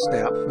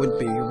step would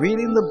be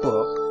reading the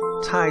book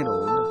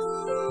titled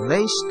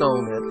 "They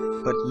Stole It,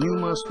 But You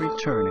Must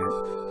Return It"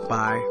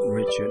 by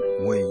Richard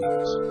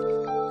Williams.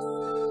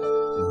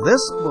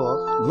 This book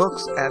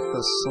looks at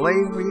the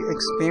slavery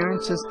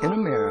experiences in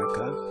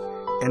America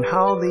and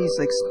how these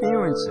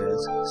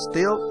experiences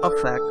still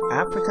affect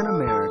African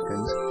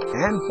Americans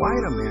and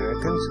white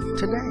Americans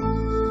today.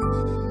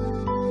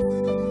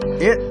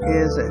 It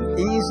is an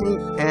easy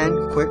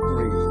and quick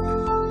read.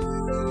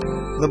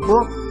 The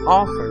book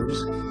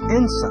offers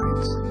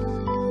insights.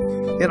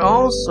 It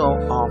also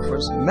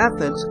offers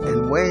methods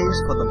and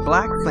ways for the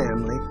Black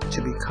family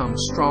to become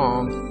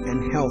strong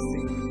and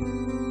healthy.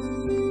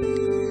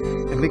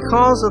 And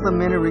because of the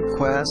many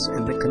requests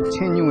and the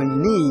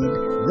continuing need,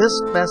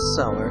 this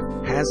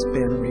bestseller has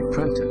been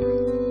reprinted.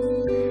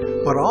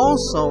 But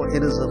also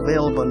it is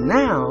available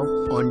now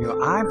on your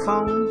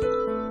iPhone,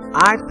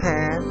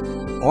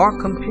 iPad, or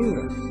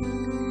computer.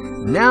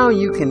 Now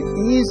you can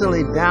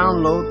easily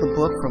download the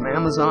book from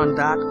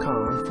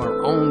Amazon.com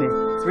for only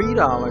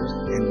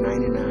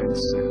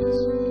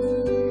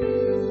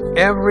 $3.99.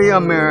 Every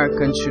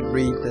American should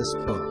read this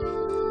book.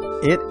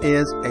 It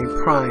is a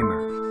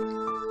primer.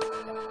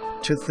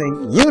 To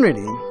think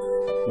unity,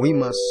 we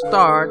must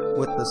start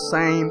with the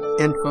same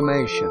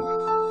information.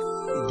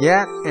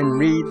 Get and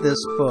read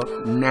this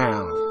book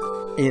now.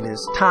 It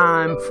is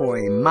time for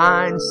a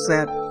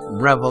mindset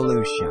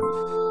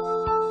revolution.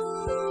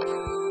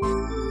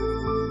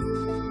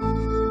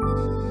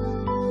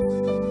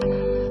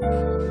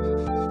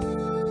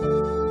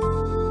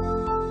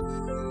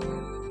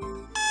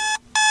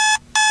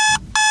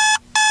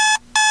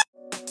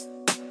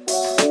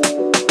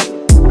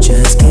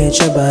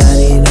 Get your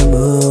body to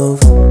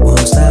move. Won't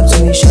stop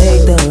till we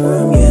shake the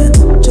room, yeah.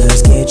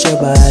 Just get your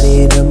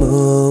body to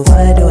move.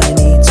 Why do I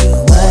need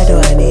to? Why do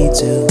I need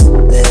to?